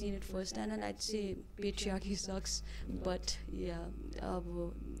 I've seen it firsthand, and I'd say patriarchy sucks, but yeah,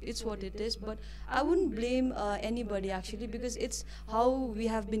 it's what it is. But I wouldn't blame anybody actually, because it's how we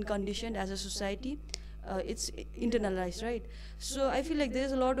have been conditioned as a society. It's internalized, right? So I feel like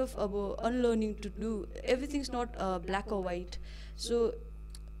there's a lot of unlearning to do. Everything's not black or white. So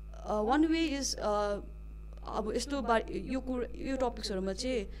one way is यो टपिक्सहरुमा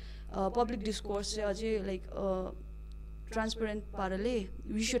चाहिँ public discourse चाहिँ अझै like transparent parallel.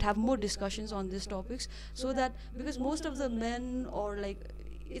 We should have more discussions on these topics, so that, because most of the men, or like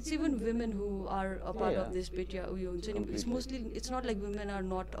it's even women who are a part of this patriarchy, it's mostly, it's not like women are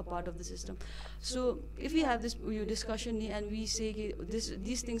not a part of the system. So if we have this discussion and we say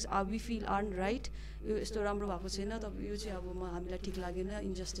these things are, we feel aren't right, यस्तो राम्रो भएको छैन, तब यो चाहिँ अब हामीलाई ठीक लागेन,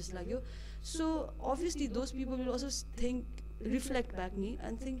 injustice लाग्यो. So obviously those people will also reflect back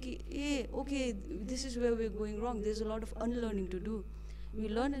and think, hey, okay, this is where we're going wrong. There's a lot of unlearning to do. We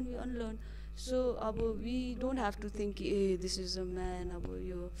learn and we unlearn. So we don't have to think, hey, this is a man,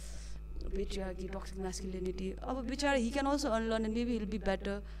 your patriarchy, toxic masculinity. He can also unlearn, and maybe he'll be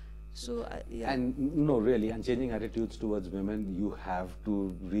better. So yeah. And no, really, and changing attitudes towards women, you have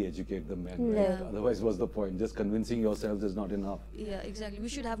to re-educate the men. Right? Otherwise, what's the point? Just convincing yourselves is not enough. Yeah, exactly. We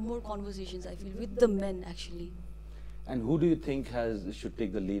should have more conversations, I feel, with the men actually. And who do you think should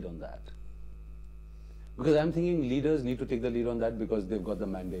take the lead on that? Because I'm thinking leaders need to take the lead on that, because they've got the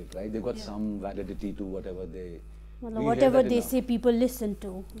mandate, right? They've got some validity to whatever they... Well, whatever they say, people listen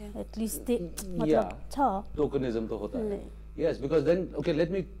to. At least they... Yeah, tokenism to hota hai. Yes, because then, okay,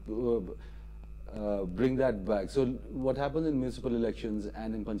 let me bring that back. So what happens in municipal elections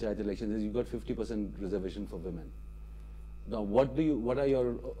and in panchayat elections is you got 50% reservation for women. Now, what are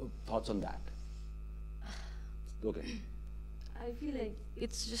your thoughts on that? Okay. I feel like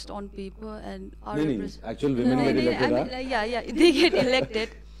it's just on paper and our actual women get elected. I mean, like, yeah, they get elected.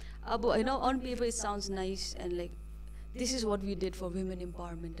 You know, on paper it sounds nice and like this is what we did for women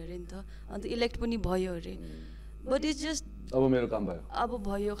empowerment, and the elect pani bhayo re. But it's just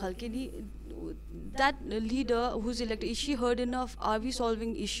that leader who's elected, is she heard enough? Are we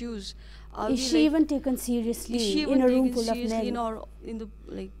solving issues? Is she even taken seriously in a room full of men? In the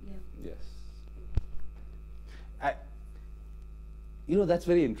like, yes. You know, that's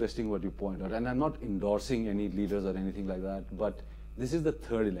very interesting what you point out, and I'm not endorsing any leaders or anything like that, but this is the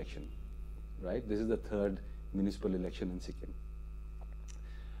third election, right? This is the third municipal election in Sikkim.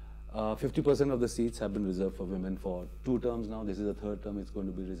 50% of the seats have been reserved for women for 2 terms now. This is the third term it's going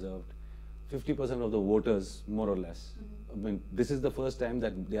to be reserved. 50% of the voters, more or less. I mean, this is the first time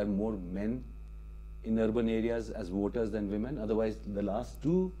that there are more men in urban areas as voters than women. Otherwise, the last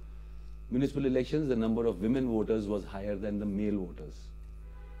 2 municipal elections, the number of women voters was higher than the male voters.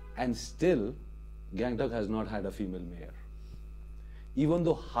 And still, Gangtok has not had a female mayor. Even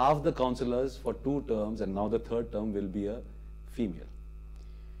though half the councillors for 2 terms and now the third term will be a female.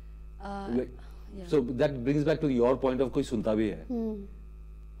 Yeah. So that brings back to your point of koi sunta bhi hai.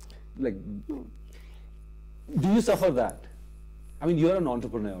 Like, do you suffer that? I mean, you're an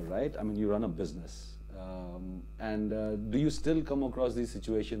entrepreneur, right? I mean, you run a business. Do you still come across these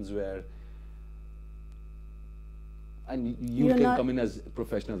situations where, and you can come in as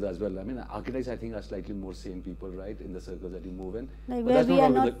professionals as well. I mean, architects, I think, are slightly more sane people, right, in the circles that you move in. Like, where we are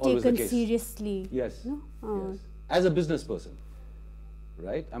not taken seriously. Yes. No? Yes. As a business person.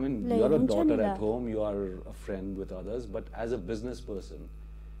 Right? I mean, like, you're a daughter at home, you are a friend with others, but as a business person,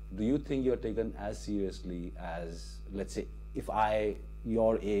 do you think you're taken as seriously as, let's say, if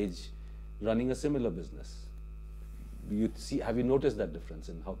your age, running a similar business? Have you noticed that difference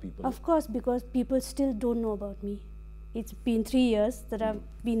in how people... Of course, because people still don't know about me. It's been 3 years that I've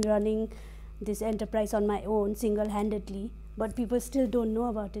been running this enterprise on my own, single-handedly, but people still don't know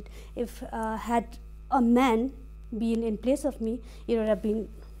about it. If had a man been in place of me, it would have been,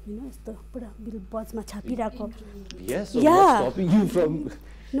 you know, the billboards ma chhapirako. Yes, so what's stopping you from...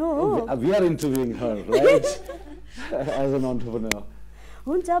 No. We are interviewing her, right? As an entrepreneur.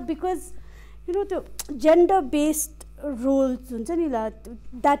 Because, you know, the gender-based roles,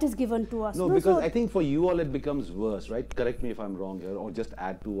 that is given to us. No, because I think for you all it becomes worse, right? Correct me if I'm wrong here, or just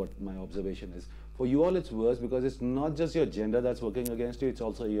add to what my observation is. For you all it's worse because it's not just your gender that's working against you, it's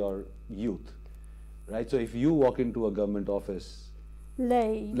also your youth. Right, so if you walk into a government office,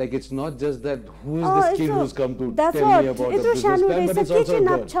 like it's not just that who is this kid who's come to tell me about a business plan, but it's also a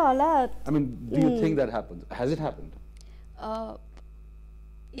girl. I mean, do you think that happens? Has it happened?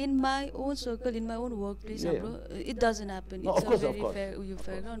 In my own circle, in my own workplace, it doesn't happen. No, it's of course, a very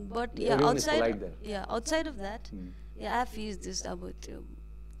fair ground. But yeah, outside of that, I've faced this about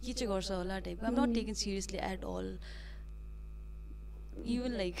I'm not taken seriously at all.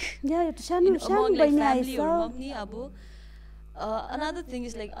 Even like among like family or mommy, another thing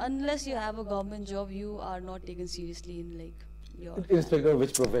is like unless you have a government job, you are not taken seriously in like your irrespective of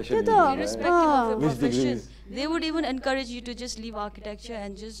which profession irrespective of your profession. They would even encourage you to just leave architecture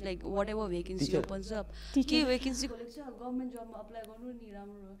and just like whatever vacancy opens up. Vacancy government job apply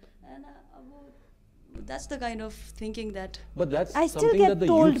and that's the kind of thinking that. But that's something that the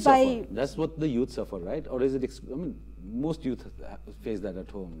youth suffer. That's what the youth suffer, right? Or is it? I mean, most youth face that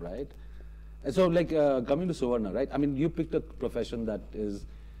at home, right? And so, like coming to Suwarna, right? I mean, you picked a profession that is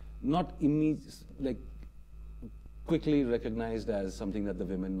not quickly recognized as something that the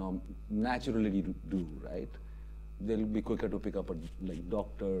women naturally do, right? They'll be quicker to pick up a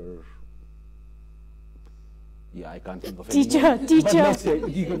doctor. Yeah, I can't think of any teacher.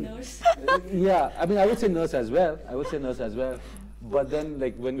 Nurse. Yeah, I mean, I would say nurse as well. But then,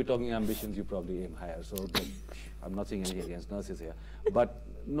 like, when we're talking ambitions, you probably aim higher. So, I'm not saying anything against nurses here. But,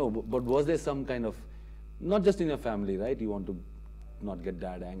 no, but was there some kind of, not just in your family, right? You want to not get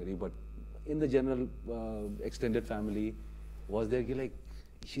dad angry, but in the general extended family, was there like,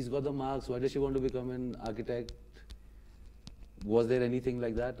 she's got the marks, why does she want to become an architect? Was there anything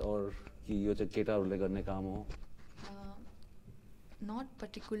like that? Or not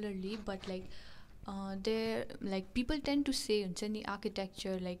particularly, but like people tend to say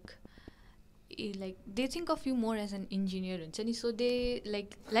architecture like they think of you more as an engineer, so they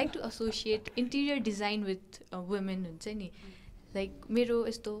like to associate interior design with women, like mero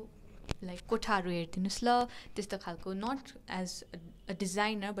esto like kotharu herdinuस् la त्यस्तो खालको, not as a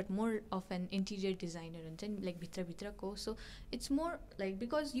designer but more of an interior designer like bhitra bhitrako. So it's more like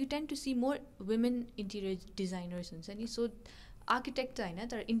because you tend to see more women interior designers, so architect त होइन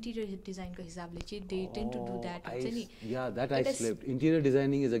तर interior डिजाइनको हिसाबले चाहिँ दे टेन्ड to do that हुन्छ नि Yeah, that I slipped. Interior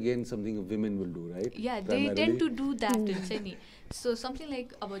designing is again something women will do, right? Yeah, they tend to do that हुन्छ नि so something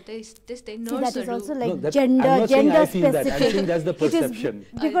like अब त्यस्तै See, that is नर्सहरू also No, like that, I'm gender not saying gender I feel that. I'm specific. saying that's the perception.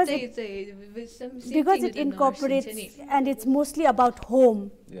 Because it incorporates and it's mostly about home.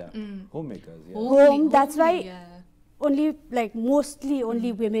 Yeah, homemakers. Yeah. Home, that's why yeah. only like mostly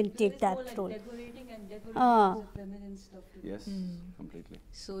only women take that role. Decorating and decorating Ah. is a feminine stuff too. Yes, completely.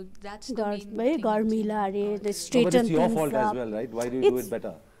 So that's the main Very thing. garmila, the No, but straighten it's your things fault up. as well, right? Why do you do It's- it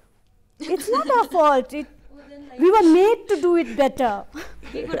better? It's not our fault. Well, then, like, We were made to do it better.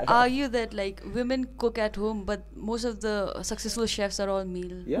 we could argue that like women cook at home, but most of the successful chefs are all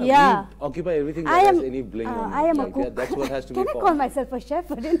male. Yeah, Yeah. we occupy everything I that am has any bling on I it. am a Like, cook. yeah, that's what has to Can be I called. call myself a chef?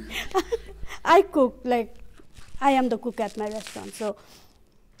 But then I cook, like I am the cook at my restaurant. So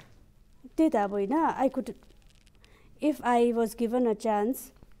त्यही त अब होइन, I could, if I was given a chance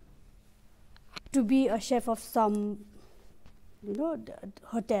to be a chef of some, you know,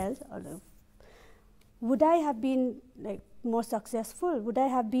 hotel, or would I have been like more successful? Would I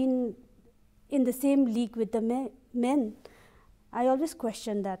have been in the same league with the men? I always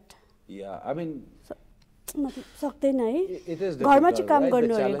question that. Yeah, I mean, मतलब सक्दैन है it is घरमा difficult, चाहिँ काम right?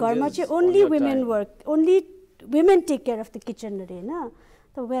 गर्नु The अरे घरमा challenges चाहिँ on only your women time. Work only women take care of the kitchen अरे होइन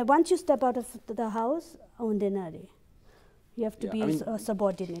त once you step out of the house हुँदैन अरे you have to Yeah, I B mean-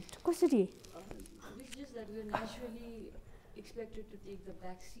 सबअर्डिनेट कसरी It's just that we're naturally expected to take the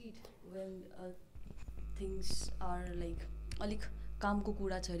back seat when things are like अलिक कामको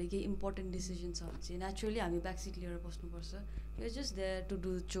कुरा छ अरे केही इम्पोर्टेन्ट डिसिजन छ भने चाहिँ नेचुरली हामी ब्याक सिट लिएर बस्नुपर्छ we are just there to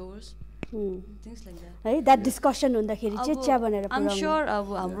do chores things like that है द्याट डिस्कसन हुँदाखेरि चाहिँ चिया भनेर आइम स्योर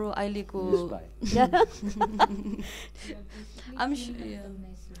अब हाम्रो अहिलेको you spy. I'm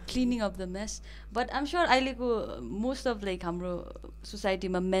cleaning of the mess but I'm sure अहिलेको मोस्ट अफ लाइक हाम्रो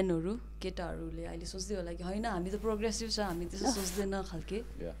सोसाइटीमा मेनहरू केटाहरूले अहिले सोच्दै होला कि होइन हामी त प्रोग्रेसिभ छ हामी त्यस्तो सोच्दैन खालके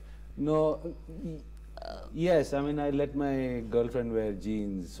Yeah. No, yes, I mean, I let my girlfriend wear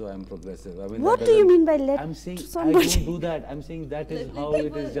jeans, so I'm progressive. I mean, What that do you doesn't- mean by let I'm saying I somebody- don't do that. I'm saying that is how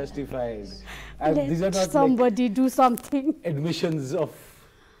it is justified. These are let not like somebody do something admissions of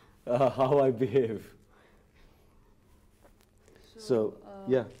how I behave. So,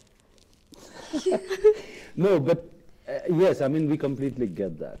 yeah. No, but yes, I mean, we completely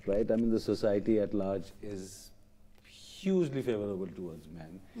get that, right? I mean, the society at large is hugely favorable towards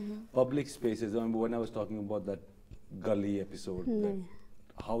men. Public spaces, I mean, when I was talking about that gully episode,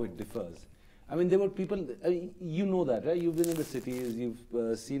 that how it differs. I mean, there were people, I mean, you know that, right? You've been in the cities,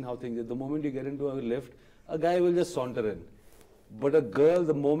 you've seen how things are. The moment you get into a lift, a guy will just saunter in. But a girl,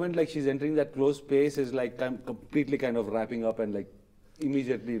 the moment like she's entering that closed space, is like completely kind of wrapping up and like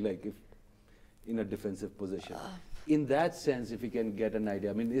immediately like if in a defensive position. In that sense, if we can get an idea,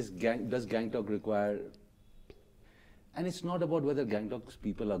 I mean, does gang talk require? And it's not about whether Gangtok's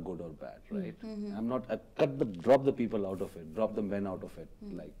people are good or bad, right? I'm not, drop the people out of it, drop the men out of it.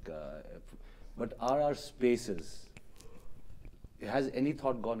 Like, but are our spaces, has any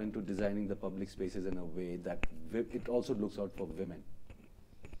thought gone into designing the public spaces in a way that it also looks out for women?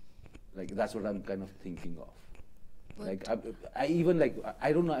 Like, that's what I'm kind of thinking of. But Like, I even like,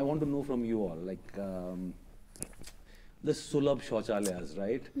 I don't know, I want to know from you all, like, the Sulabh Shauchalayas,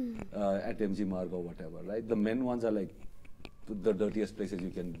 right? At MG Marg or whatever, right? The men ones are like the dirtiest places you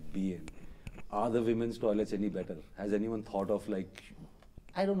can be in. Are the women's toilets any better? Has anyone thought of like,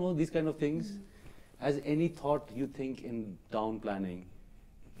 I don't know, these kind of things? Has any thought you think in town planning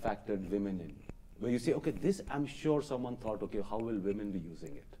factored women in? Where you say, okay, this I'm sure someone thought, okay, how will women be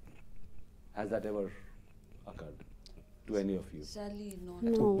using it? Has that ever occurred to any of you? sadly not.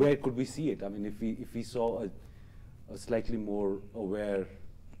 No. So where could we see it? I mean, if we saw a slightly more aware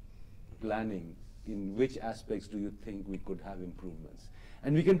planning, in which aspects do you think we could have improvements?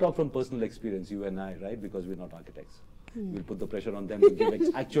 And we can talk from personal experience, you and I, right? Because we're not architects. We'll put the pressure on them to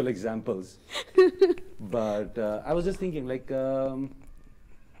give actual examples. But I was just thinking, like,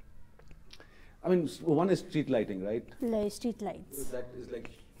 I mean, one is street lighting, right? like street lights. That is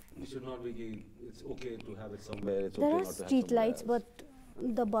like, we should not be, it's okay to have it somewhere, it's There okay are not to have street somewhere lights, else. but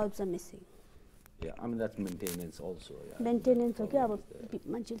the bulbs are missing. Yeah, I mean, that's maintenance also. Yeah, maintenance हो that क्या अब problem is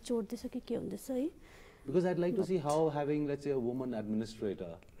there. मान्छेले चोर्दैछ कि के हुँदैछ है Because I'd like to see how having, let's say, a woman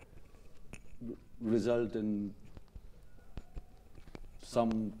administrator result in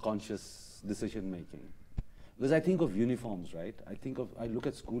some conscious decision making. Because I think of uniforms, right? I look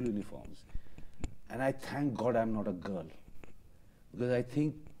at school uniforms, and I thank God I'm not a girl. Because I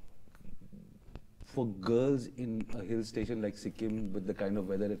think for girls in a hill station like Sikkim, with the kind of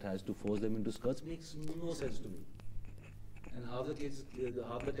weather it has, to force them into skirts makes no sense to me. And half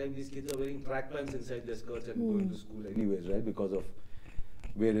the time these kids are wearing track pants inside their skirts and going to school anyways, right? Because of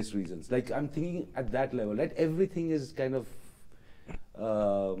various reasons. Like I'm thinking at that level, right? Everything is kind of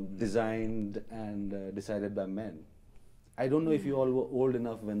designed and decided by men. I don't know if you all were old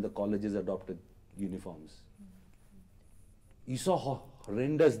enough when the colleges adopted uniforms. You saw how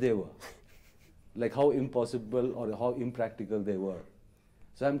horrendous they were, like how impossible or how impractical they were.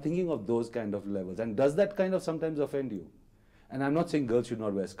 So I'm thinking of those kind of levels. And does that kind of sometimes offend you? And I'm not saying girls should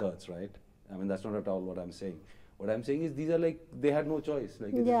not wear skirts, right? I mean, that's not at all what I'm saying. What I'm saying is these are like, they had no choice.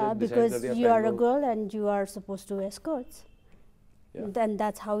 Like yeah, because you are a girl and you are supposed to wear skirts. Yeah. Then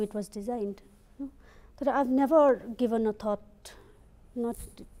that's how it was designed. But I've never given a thought, not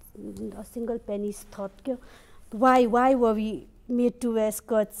a single penny's thought. Why were we made to wear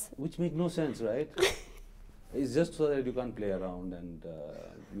skirts? Which make no sense, right? It's just so that you can't play around and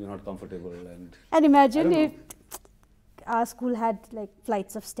you're not comfortable. And imagine if our school had like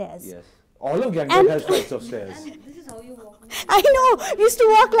flights of stairs. Yes. All of Gangtok has flights of stairs. And this is how you walk. I know. We used to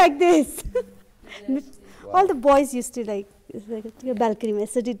walk like this. Wow. All the boys used to like balcony mein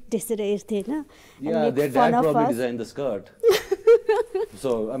so yeah, their dad probably designed the skirt.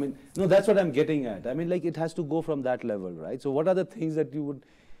 So I mean, no, that's what I'm getting at. I mean, like it has to go from that level, right? So what are the things that you would,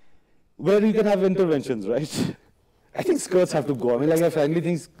 where you can have interventions, right? I think skirts have to go. I mean, like I finally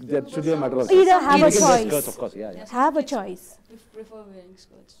think that should be a matter of either have a choice. Skirts, of course, yeah. Have a choice. We prefer wearing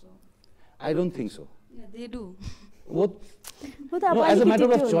skirts. So. I don't think so. Yeah, they do. What? No, as a matter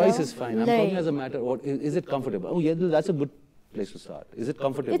of choice is fine. I'm talking as a matter of, is it comfortable? Oh yeah, that's a good place to start. Is it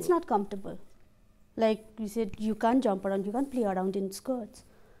comfortable? It's not comfortable. Like you said, you can't jump around, you can't play around in skirts.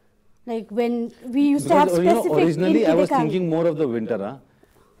 Like when we used to have specific... originally I was thinking more of the winter. Huh?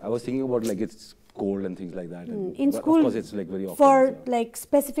 I was thinking about like it's cold and things like that. In school, of course it's like very often. For like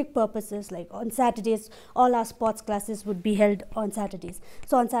specific purposes, like on Saturdays, all our sports classes would be held on Saturdays.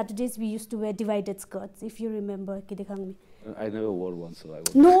 So on Saturdays we used to wear divided skirts, if you remember. I never wore one, so I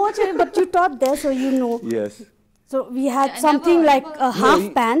was... No, but you taught there, so you know. Yes. So we had something like a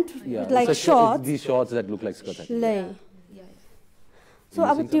half pant, like shorts. These shorts that look like skirts. Yeah. So No,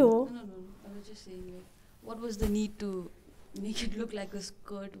 I was just saying, like, what was the need to make it look like a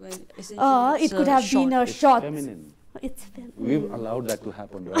skirt when essentially it could have been a short. Feminine. It's feminine. We've allowed that to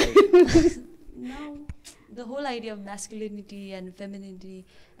happen, right? Now, the whole idea of masculinity and femininity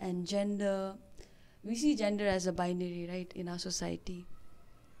and gender, we see gender as a binary, right, in our society.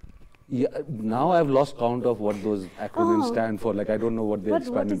 Yeah, now I've lost count of what those acronyms stand for. Like I don't know what they're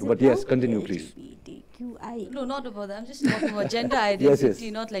expanding to. But yes, continue, please. No, not about that. I'm just talking about gender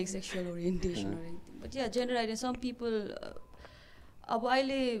identity, not like sexual orientation or anything. But yeah, gender identity. Some people,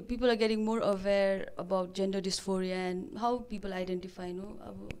 people are getting more aware about gender dysphoria and how people identify. No,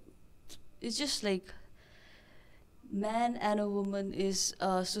 it's just like man and a woman is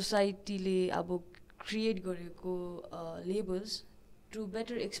society le create gareko labels to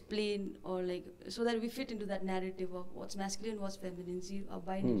better explain or like so that we fit into that narrative of what's masculine, what's feminine,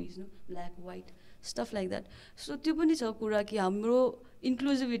 binaries, no, black, white, stuff like that. So त्यो पनि छ कुरा कि हाम्रो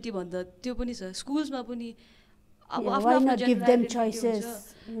inclusivity भन्दा त्यो पनि छ schools मा पनि अब why not give them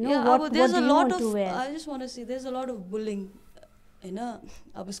choices? You know, what there's do a you lot want of to wear? I just want to say there's a lot of bullying in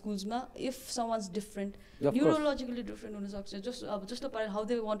अब schools मा if someone's different, neurologically different हुन सक्छ, just just about how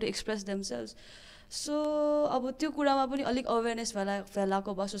they want to express themselves. So अब त्यो कुरामा पनि अलिक awareness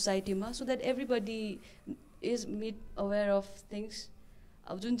फैलाएको भयो सोसाइटीमा so that everybody is made aware of things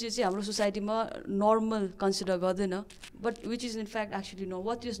अब जुन चाहिँ हाम्रो सोसाइटीमा normal consider गर्दैन but which is in fact actually no,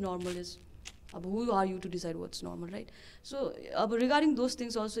 what is normal is अब who are you to decide what's normal, right? So regarding those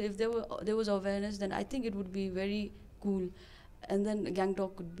things also, if there was awareness, then I think it would be very cool. And then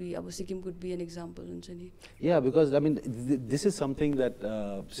Gangtok could be, Sikkim could be an example. Yeah, because I mean, this is something that,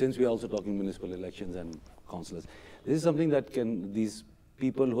 since we are also talking municipal elections and councillors, this is something that these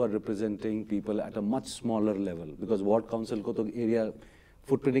people who are representing people at a much smaller level, because ward council ko to area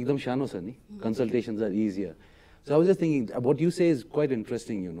footprint ekdam shano sa ni, consultations are easier. So I was just thinking, what you say is quite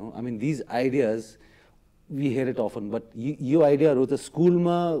interesting, you know. I mean, these ideas, we hear it often, but your idea wrote a school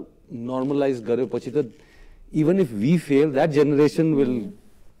ma normalize garyo pachi ta even if we fail, that generation will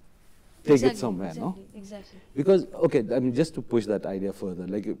take it somewhere, no? Exactly. Because, okay, I mean, just to push that idea further,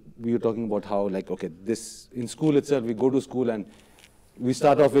 like we were talking about how, like, okay, this, in school itself, we go to school and we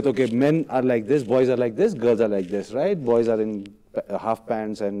start off with, okay, men are like this, boys are like this, girls are like this, right? Boys are in half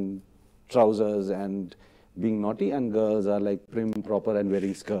pants and trousers and being naughty, and girls are like prim, proper and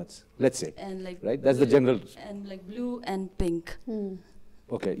wearing skirts, let's say, and like right? That's the general. And like blue and pink.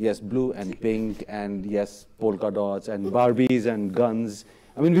 Okay, yes, blue and pink, and yes, polka dots and Barbies and guns.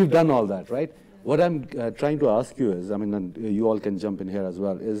 I mean, we've done all that, right? What I'm trying to ask you is, I mean, and you all can jump in here as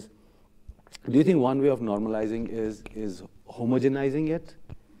well, is do you think one way of normalizing is homogenizing it?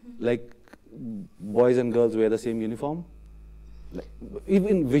 Like boys and girls wear the same uniform? Like,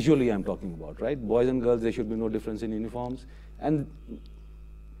 even visually I'm talking about, right? Boys and girls, there should be no difference in uniforms. And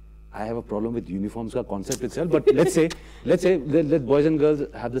I have a problem with uniforms ka concept itself, but let's say let boys and girls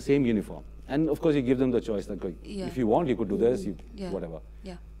have the same uniform. And of course you give them the choice, like if you want, you could do this, whatever.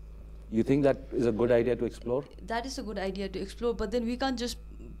 Yeah. You think that is a good idea to explore? That is a good idea to explore, but then we can't just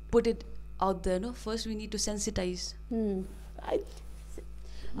put it out there, no? First we need to sensitize. Imagine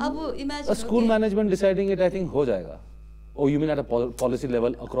a school management deciding it, I think, ho jayega. Oh, you mean at a policy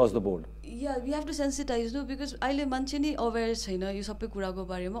level across the board? Yeah, we have to sensitize, no? Because अहिले मान्छे नै aware छैन यो सबै कुराको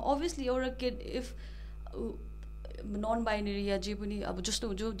बारेमा. Obviously, एउटा kid, if non-binary या जे पनि अब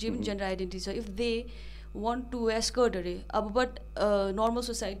जस्तो जो जे पनि gender identity छ, if they want to wear skirt अरे, अब but normal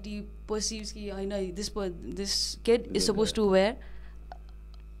society perceives कि हैन this kid is supposed to wear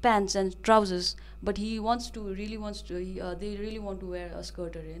pants and trousers, but he really wants to they really want to wear a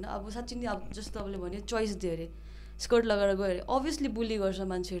skirt अरे हैन. अब साच्चै नि अब जस्तो तपाईले भने choice दियो अरे. Skirt लगाएर गयो अरे. Obviously bully गर्छ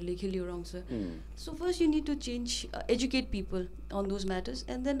मान्छेहरुले खेलिरहेको छ. So first you need to change, educate people on those matters,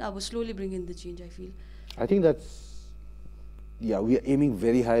 and then I will slowly bring in the change, I feel. I think that's, yeah, we are aiming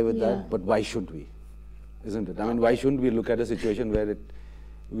very high with that, but why shouldn't we? Isn't it? I mean, why shouldn't we look at a situation where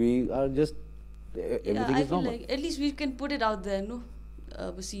we are just, everything is normal? Like at least we can put it out there, no?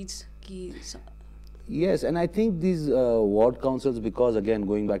 Seeds. Yes, and I think these ward councils, because again,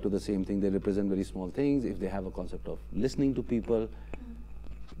 going back to the same thing, they represent very small things. If they have a concept of listening to people,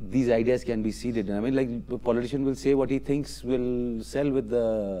 these ideas can be seeded. I mean, like a politician will say what he thinks will sell with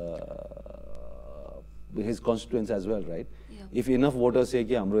his constituents as well, right? Yeah. If enough voters say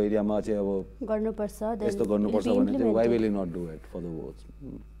कि हाम्रो एरियामा चाहिँ अब यस्तो गर्नुपर्छ भने चाहिँ why will he not do it for the votes?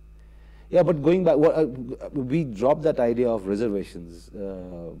 Yeah, but going back, we dropped that idea of reservations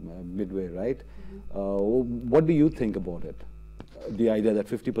midway, right? What do you think about it? The idea that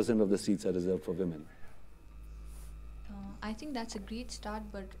 50% of the seats are reserved for women. I think that's a great start,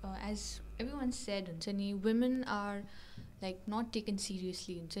 but as everyone said, women are like not taken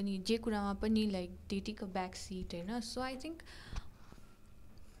seriously. Like they take a back seat, so I think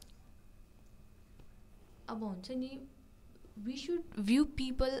we should view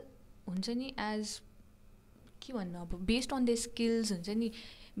people as based on their skills,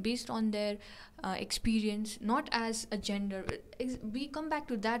 based on their experience, not as a gender. We come back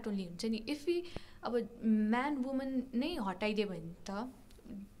to that only. If we man woman nahi hataide bhane ta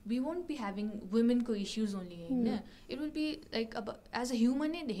we won't be having women ko issues only. It will be like as a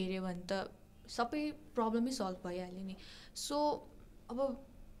human नै हेर्यो भने त सबै problem is solved भइहाल्यो नि. So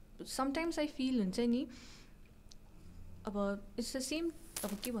sometimes I feel हुन्छ नि it's the same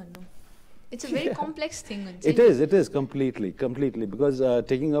के भन्नु. It's a very complex thing. It is completely because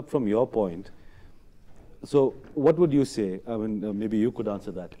taking up from your point, so what would you say? I mean, maybe you could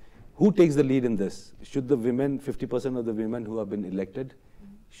answer that. Who takes the lead in this? Should the women, 50% of the women who have been elected,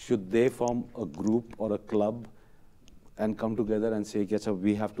 should they form a group or a club and come together and say, yes,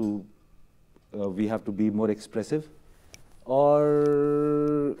 we have to be more expressive?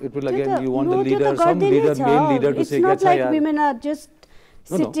 Or it will again, you want the leader, some leader, male leader to say, it's not like women are just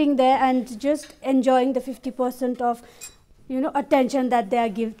sitting there and just enjoying the 50% of, attention that they are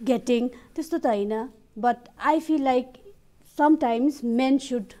getting. But I feel like sometimes men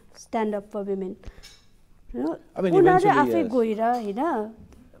should stand up for women. I mean, eventually,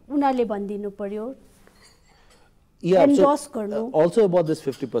 yes. Also about this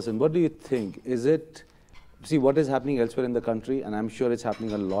 50%, what do you think? Is it, see what is happening elsewhere in the country, and I'm sure it's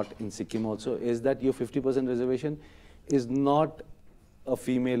happening a lot in Sikkim also, is that your 50% reservation is not a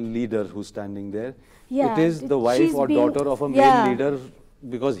female leader who's standing there. Yeah, it is the wife or daughter of a male leader,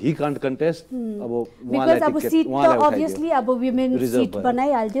 because he can't contest. Because seat obviously women seat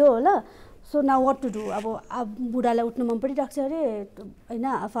banaihaldiyo होला. So now what to do? बुढालाई उठ्न मन परिरहेको छ अरे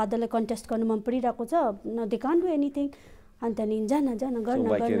हैन, फादरलाई contest गर्न मन परिरहेको छ. No, they can't do anything. And then jana garna. So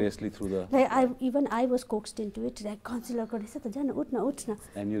vicariously through the. Like I was coaxed into it. Like councillor गरेछ त jana utna.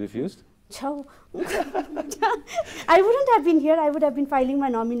 And you refused? I wouldn't have been here. I would have been filing my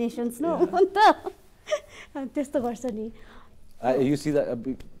nominations. No. त्यस्तो गर्छ नि. You see that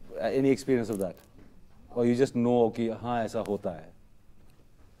any experience of that, or you just know कि हाँ ऐसा होता है?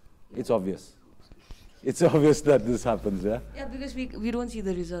 It's obvious. It's obvious that this happens, yeah? Yeah, because we don't see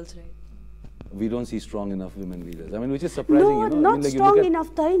the results, right? We don't see strong enough women leaders. I mean, which is surprising, no, not I mean, like strong enough,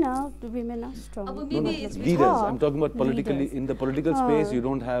 women are strong. Leaders. I'm talking about politically, leaders. In the political space, you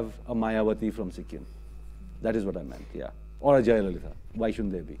don't have a Mayawati from Sikkim. That is what I meant, yeah. Or a Jayalalitha. Why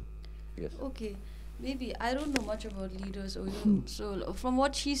shouldn't there be? Yes. Okay, maybe I don't know much about leaders or so from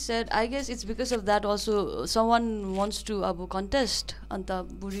what she said, I guess it's because of that also someone wants to contest anta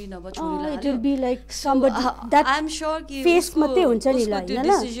buri naba chori it will be like somebody that I'm sure ki face usko matte huncha ni la त्यो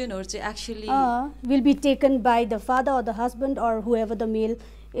decision haru चाहिँ actually will be taken by the father or the husband or whoever the male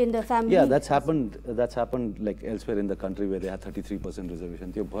in the family. Yeah, that's happened like elsewhere in the country where they had 33%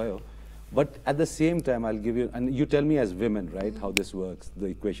 reservation. त्यो भयो. But at the same time, I'll give you, and you tell me as women, right, how this works, the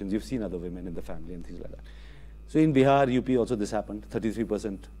equations. You've seen other women in the family and things like that. So in Bihar, UP also this happened,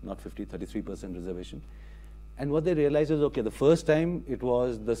 33%, not 50, 33% reservation. And what they realized is, okay, the first time it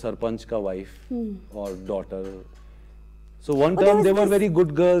was the sarpanch ka wife or daughter. So one term they were very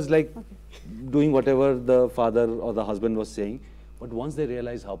good girls, like doing whatever the father or the husband was saying. But once they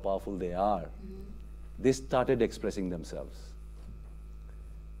realized how powerful they are, they started expressing themselves.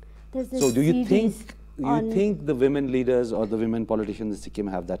 So do you think the women leaders or the women politicians in Sikkim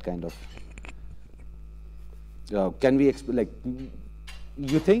have that kind of, can we like,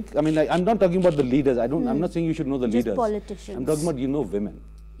 you think, I mean, like, I'm not talking about the leaders, I'm not saying you should know the leaders. Politicians. I'm talking about, women.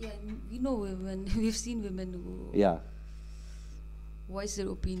 Yeah, we know women, we've seen women who voice their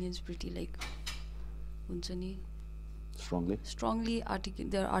opinions pretty like, strongly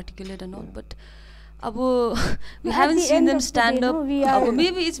they're articulate and all, but we haven't seen them stand up.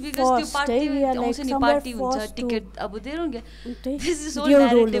 Maybe it's because the party ticket. They don't get. This is all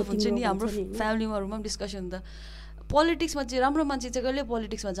narrative. Family discussion. Politics politics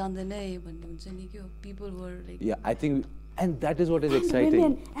people who are like. Yeah, I think, and that is what is exciting.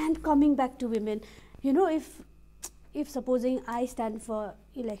 Women, and coming back to women, if supposing I stand for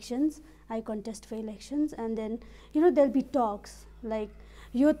elections, I contest for elections, and then there'll be talks like.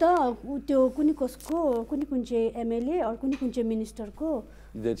 यो त त्यो कुनी कसको कुनी कुन चाहिँ MLA or कुनी कुन चाहिँ मिनिस्टर को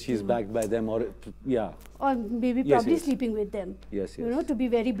that she's backed by them or or maybe probably sleeping with them, to be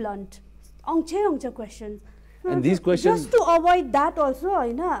very blunt, आउँछ questions, and these questions just to avoid that also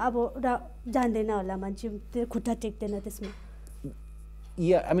हैन अब जान्दैन होला मान्छे त्यो खुट्टा टेक्दैन त्यसमा.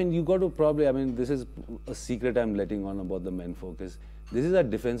 Yeah, I mean, you got to probably, I mean, this is a secret I'm letting on about the men folk, is this is a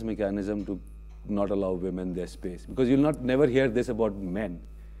defense mechanism to not allow women their space, because you'll never hear this about men.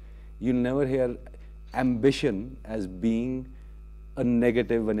 You'll never hear ambition as being a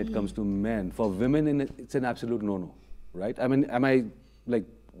negative when it comes to men. For women, it's an absolute no-no, right? I mean,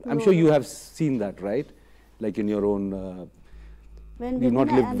 I'm sure you have seen that, right? Like in your own, you've not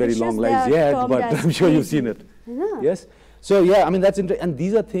lived very long lives yet, but I'm sure you've seen it. Yes? So yeah, I mean, that's interesting. And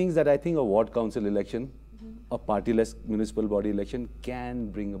these are things that I think a ward council election, a partyless municipal body election can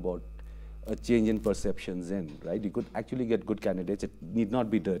bring about a change in perceptions right? You could actually get good candidates. It need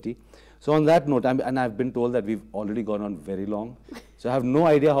not be dirty. So on that note, and I've been told that we've already gone on very long. So I have no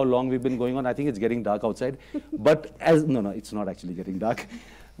idea how long we've been going on. I think it's getting dark outside. But no, it's not actually getting dark.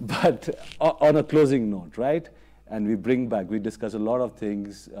 But on a closing note, right? And we discuss a lot of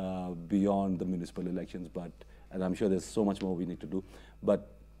things beyond the municipal elections, and I'm sure there's so much more we need to do. But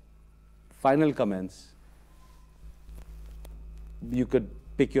final comments, you could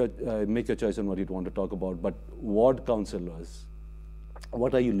make your choice on what you'd want to talk about, but ward councillors,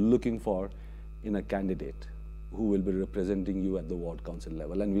 what are you looking for in a candidate who will be representing you at the ward council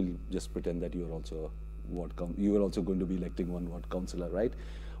level? And we'll just pretend that you are also going to be electing one ward councillor, right?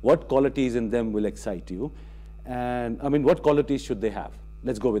 What qualities in them will excite you? And I mean, what qualities should they have?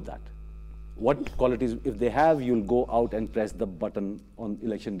 Let's go with that. What qualities, if they have, you'll go out and press the button on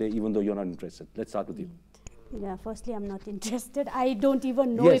election day, even though you're not interested. Let's start with you. Yeah, firstly, I'm not interested. I don't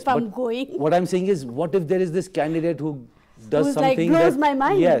even know if I'm going. What I'm saying is, what if there is this candidate who does something blows my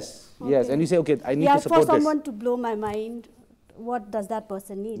mind? Yes, yes. And you say, okay, I need to support this. For someone to blow my mind, what does that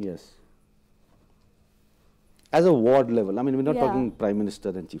person need? Yes. As a ward level, I mean, we're not talking Prime Minister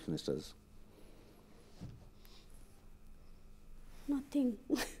and Chief Ministers. Nothing.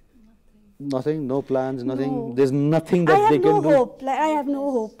 Nothing? No plans, nothing? No. There's nothing that they can do? I have no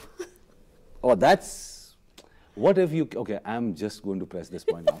hope. Oh, that's... What if you... Okay, I'm just going to press this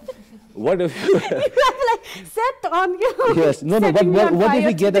point now. What if you... set on you. Yes, no, but what if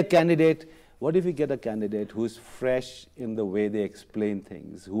we get a candidate... What if we get a candidate who's fresh in the way they explain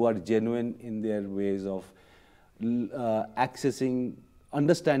things, who are genuine in their ways of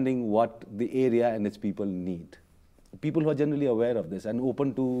understanding what the area and its people need? People who are generally aware of this and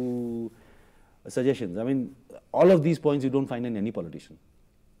open to suggestions. I mean, all of these points you don't find in any politician.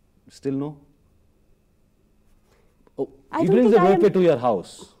 Still no? Oh, he brings the ropeway to your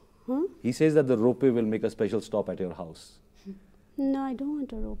house. He says that the ropeway will make a special stop at your house. No, I don't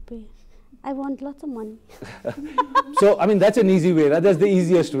want a ropeway. I want lots of money. So, I mean, that's an easy way. Right? That's the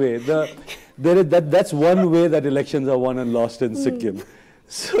easiest way. That's one way that elections are won and lost in Sikkim.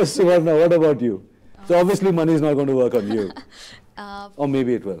 So, Suwarna, what about you? So, obviously, money is not going to work on you. Or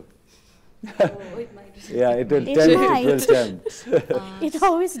maybe it will. Oh, it might. Yeah, it will. It 10 might. to 12 times. It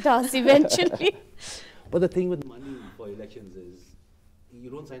always does eventually. But the thing with money for elections is, you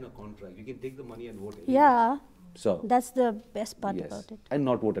don't sign a contract. You can take the money and vote anyway. Yeah, So, that's the best part yes. about it. And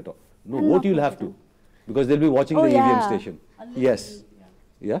not vote at all. No, And vote not you'll vote have at to. all. Because they'll be watching Oh, the EVM yeah. station. Unless Yes.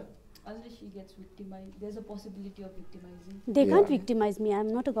 Yeah? Unless she gets victimized, there's a possibility of victimizing. They Yeah. can't victimize me.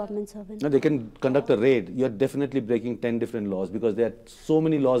 I'm not a government servant. No, they can conduct a raid. You're definitely breaking 10 different laws because there are so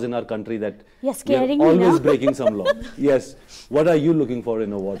many laws in our country that You're we scaring are me always now. breaking some law. Yes. What are you looking for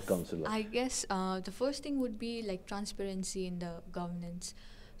in a ward councillor? I guess the first thing would be like transparency in the governance.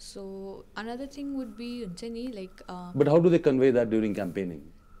 So another thing would be like But how do they convey that during campaigning?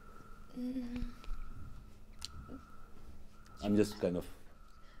 I'm just kind of...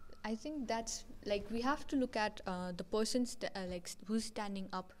 I think that's like we have to look at the person who's standing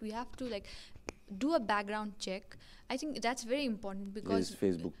up. We have to like do a background check. I think that's very important because His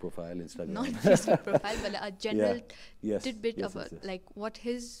Facebook profile, Instagram. not Facebook profile, but a general Yes. tidbit Yes, of yes, yes. like what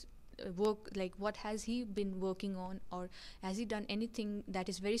his work, like what has he been working on, or has he done anything that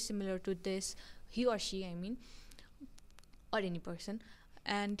is very similar to this, he or she, I mean, or any person.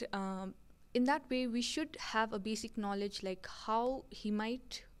 And in that way we should have a basic knowledge like how he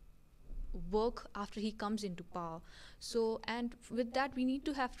might work after he comes into power. So, and with that we need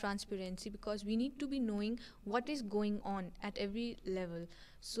to have transparency because we need to be knowing what is going on at every level.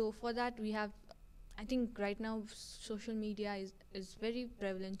 So for that we have, I think right now social media is very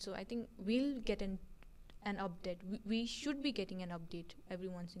prevalent, so I think we'll get an update. We should be getting an update every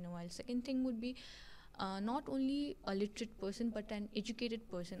once in a while. Second thing would be not only a literate person but an educated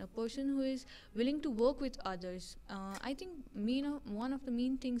person, a person who is willing to work with others. I think one of the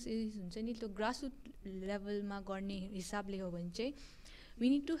main things is the grassroots level ma गर्ने हिसाबले हो भने चाहिँ we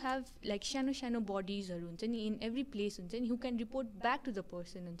need to have like shano bodies in every place who can report back to the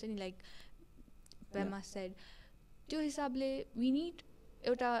person like Pema said. त्यो हिसाबले we need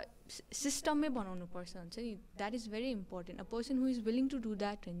एउटा system बनाउनु पर्छ हुन्छ नि. That is very important. A person who is willing to do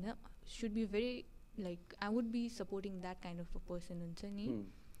that should be very like, I would be supporting that kind of a person.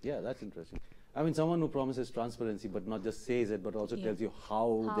 Yeah, that's interesting. I mean, someone who promises transparency but not just says it but also tells you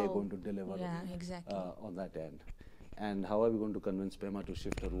how they're going to deliver it exactly. On that end. And how are we going to convince Pema to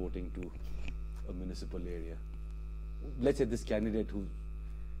shift her voting to a municipal area? Let's say this candidate who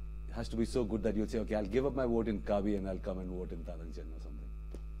has to be so good that you'll say, okay, I'll give up my vote in Kabi and I'll come and vote in Talangchen or something.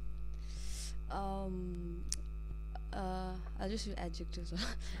 I'll just use adjectives.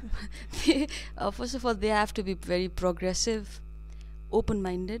 First of all, they have to be very progressive,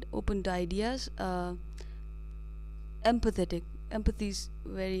 open-minded, open to ideas, empathetic. Empathy is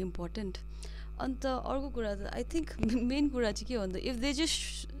very important. And I think main kura chai ke ho भन्दा, if they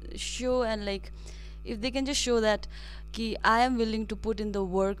just show and like, if they can just show that ki I am willing to put in the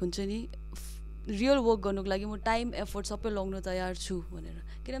work हुन्छ नि, real work गर्नुको लागि म time effort सबै लगाउन तयार छु भनेर.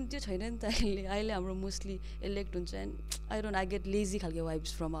 किनभने त्यो छैन नि त अहिले हाम्रो mostly elect हुन्छ and I get lazy खालके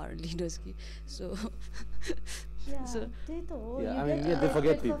vibes from our leaders ki. So so yeah, I mean, they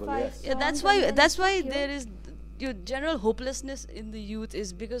forget people. Yes. yeah, that's why there is your general hopelessness in the youth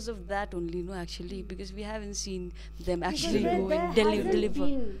is because of that only, no, actually, because we haven't seen them actually go and deliver.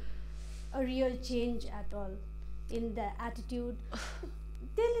 Been a real change at all in the attitude.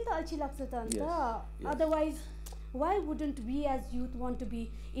 Yes. Otherwise, why wouldn't we as youth want to be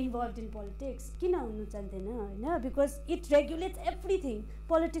involved in politics? Because it regulates everything.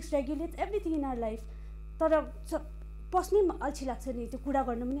 Politics regulates everything in our life.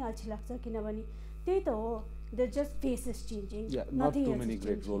 They're just faces changing. Yeah, nothing not too else many is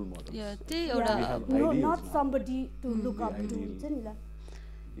great changing. role models. Yeah, No, ideals not now. somebody to look The up to. ideal.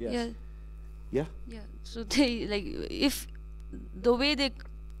 Yes. yeah, Yeah. yeah. So they like, if the way they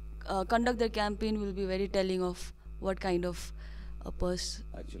conduct their campaign will be very telling of what kind of a person.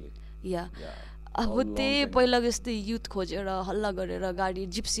 Actually. Yeah. Yeah. अब त्यही पहिला जस्तै youth खोजेर हल्ला गरेर गाडी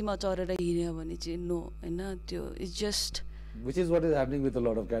जिप्सीमा चढेर हिँड्यो भने चाहिँ नो हैन, त्यो it's just. Which is what is happening with a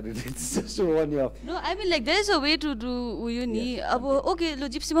lot of candidates. Just to warn you. No, I mean like there is a way to do उयो नि. अब okay, लो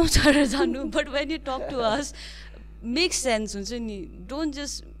जिप्सीमा चढेर जानु, but when you talk to us, makes sense हुन्छ नि. Don't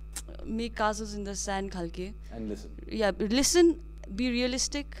just make castles in the sand खालके. And listen. Yeah, listen, be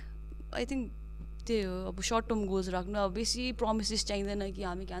realistic. I think त्यही हो, अब short term goals राख्नु, अब बेसी promises चाहिँदैन कि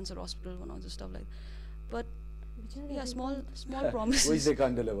हामी cancer hospital बनाउँछ, stuff like that. But yeah, small promises. Which they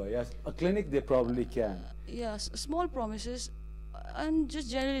can't deliver. Yes, a clinic they probably can. Yeah, small promises, and just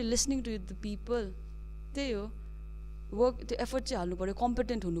generally listening to the people. त्यही हो, work, त्यो effort चाहिँ हाल्नु पर्यो,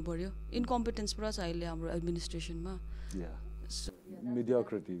 competent हुनु पर्यो. Incompetence पुरा छ अहिले हाम्रो administration मा. Yeah. So,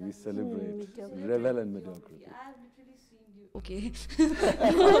 Mediocrity, we celebrate, mediocrity. revel in mediocrity. I have literally seen you. Okay.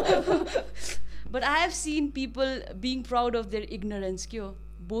 But I have seen people being proud of their ignorance,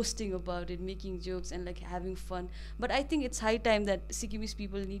 boasting about it, making jokes and like having fun. But I think it's high time that Sikkimese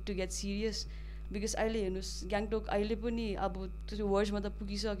people need to get serious, because Gangtok अहिले पनि अब त्यो वर्ड्समा त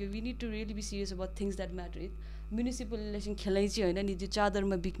पुगिसक्यो. We need to really be serious about things that matter. Municipal election खेलाइ चाहिँ हैन नि, त्यो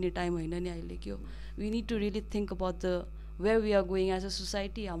चादरमा बिक्ने टाइम हैन नि अहिले के हो. We need to really think about the where we are going as a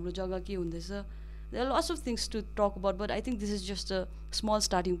society, हाम्रो जग्गा के हुँदैछ. There are lots of things to talk about, but I think this is just a small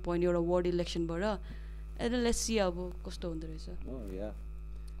starting point. You're a ward election बाट, and then let's see अब कस्तो हुँदो रहेछ. Oh yeah.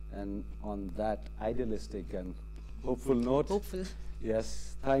 And on that idealistic and hopeful note, Hopeful.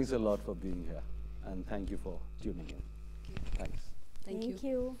 yes, thanks a lot for being here, and thank you for tuning in. Thanks. Thank you. Thank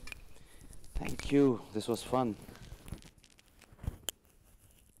you. Thank you. This was fun.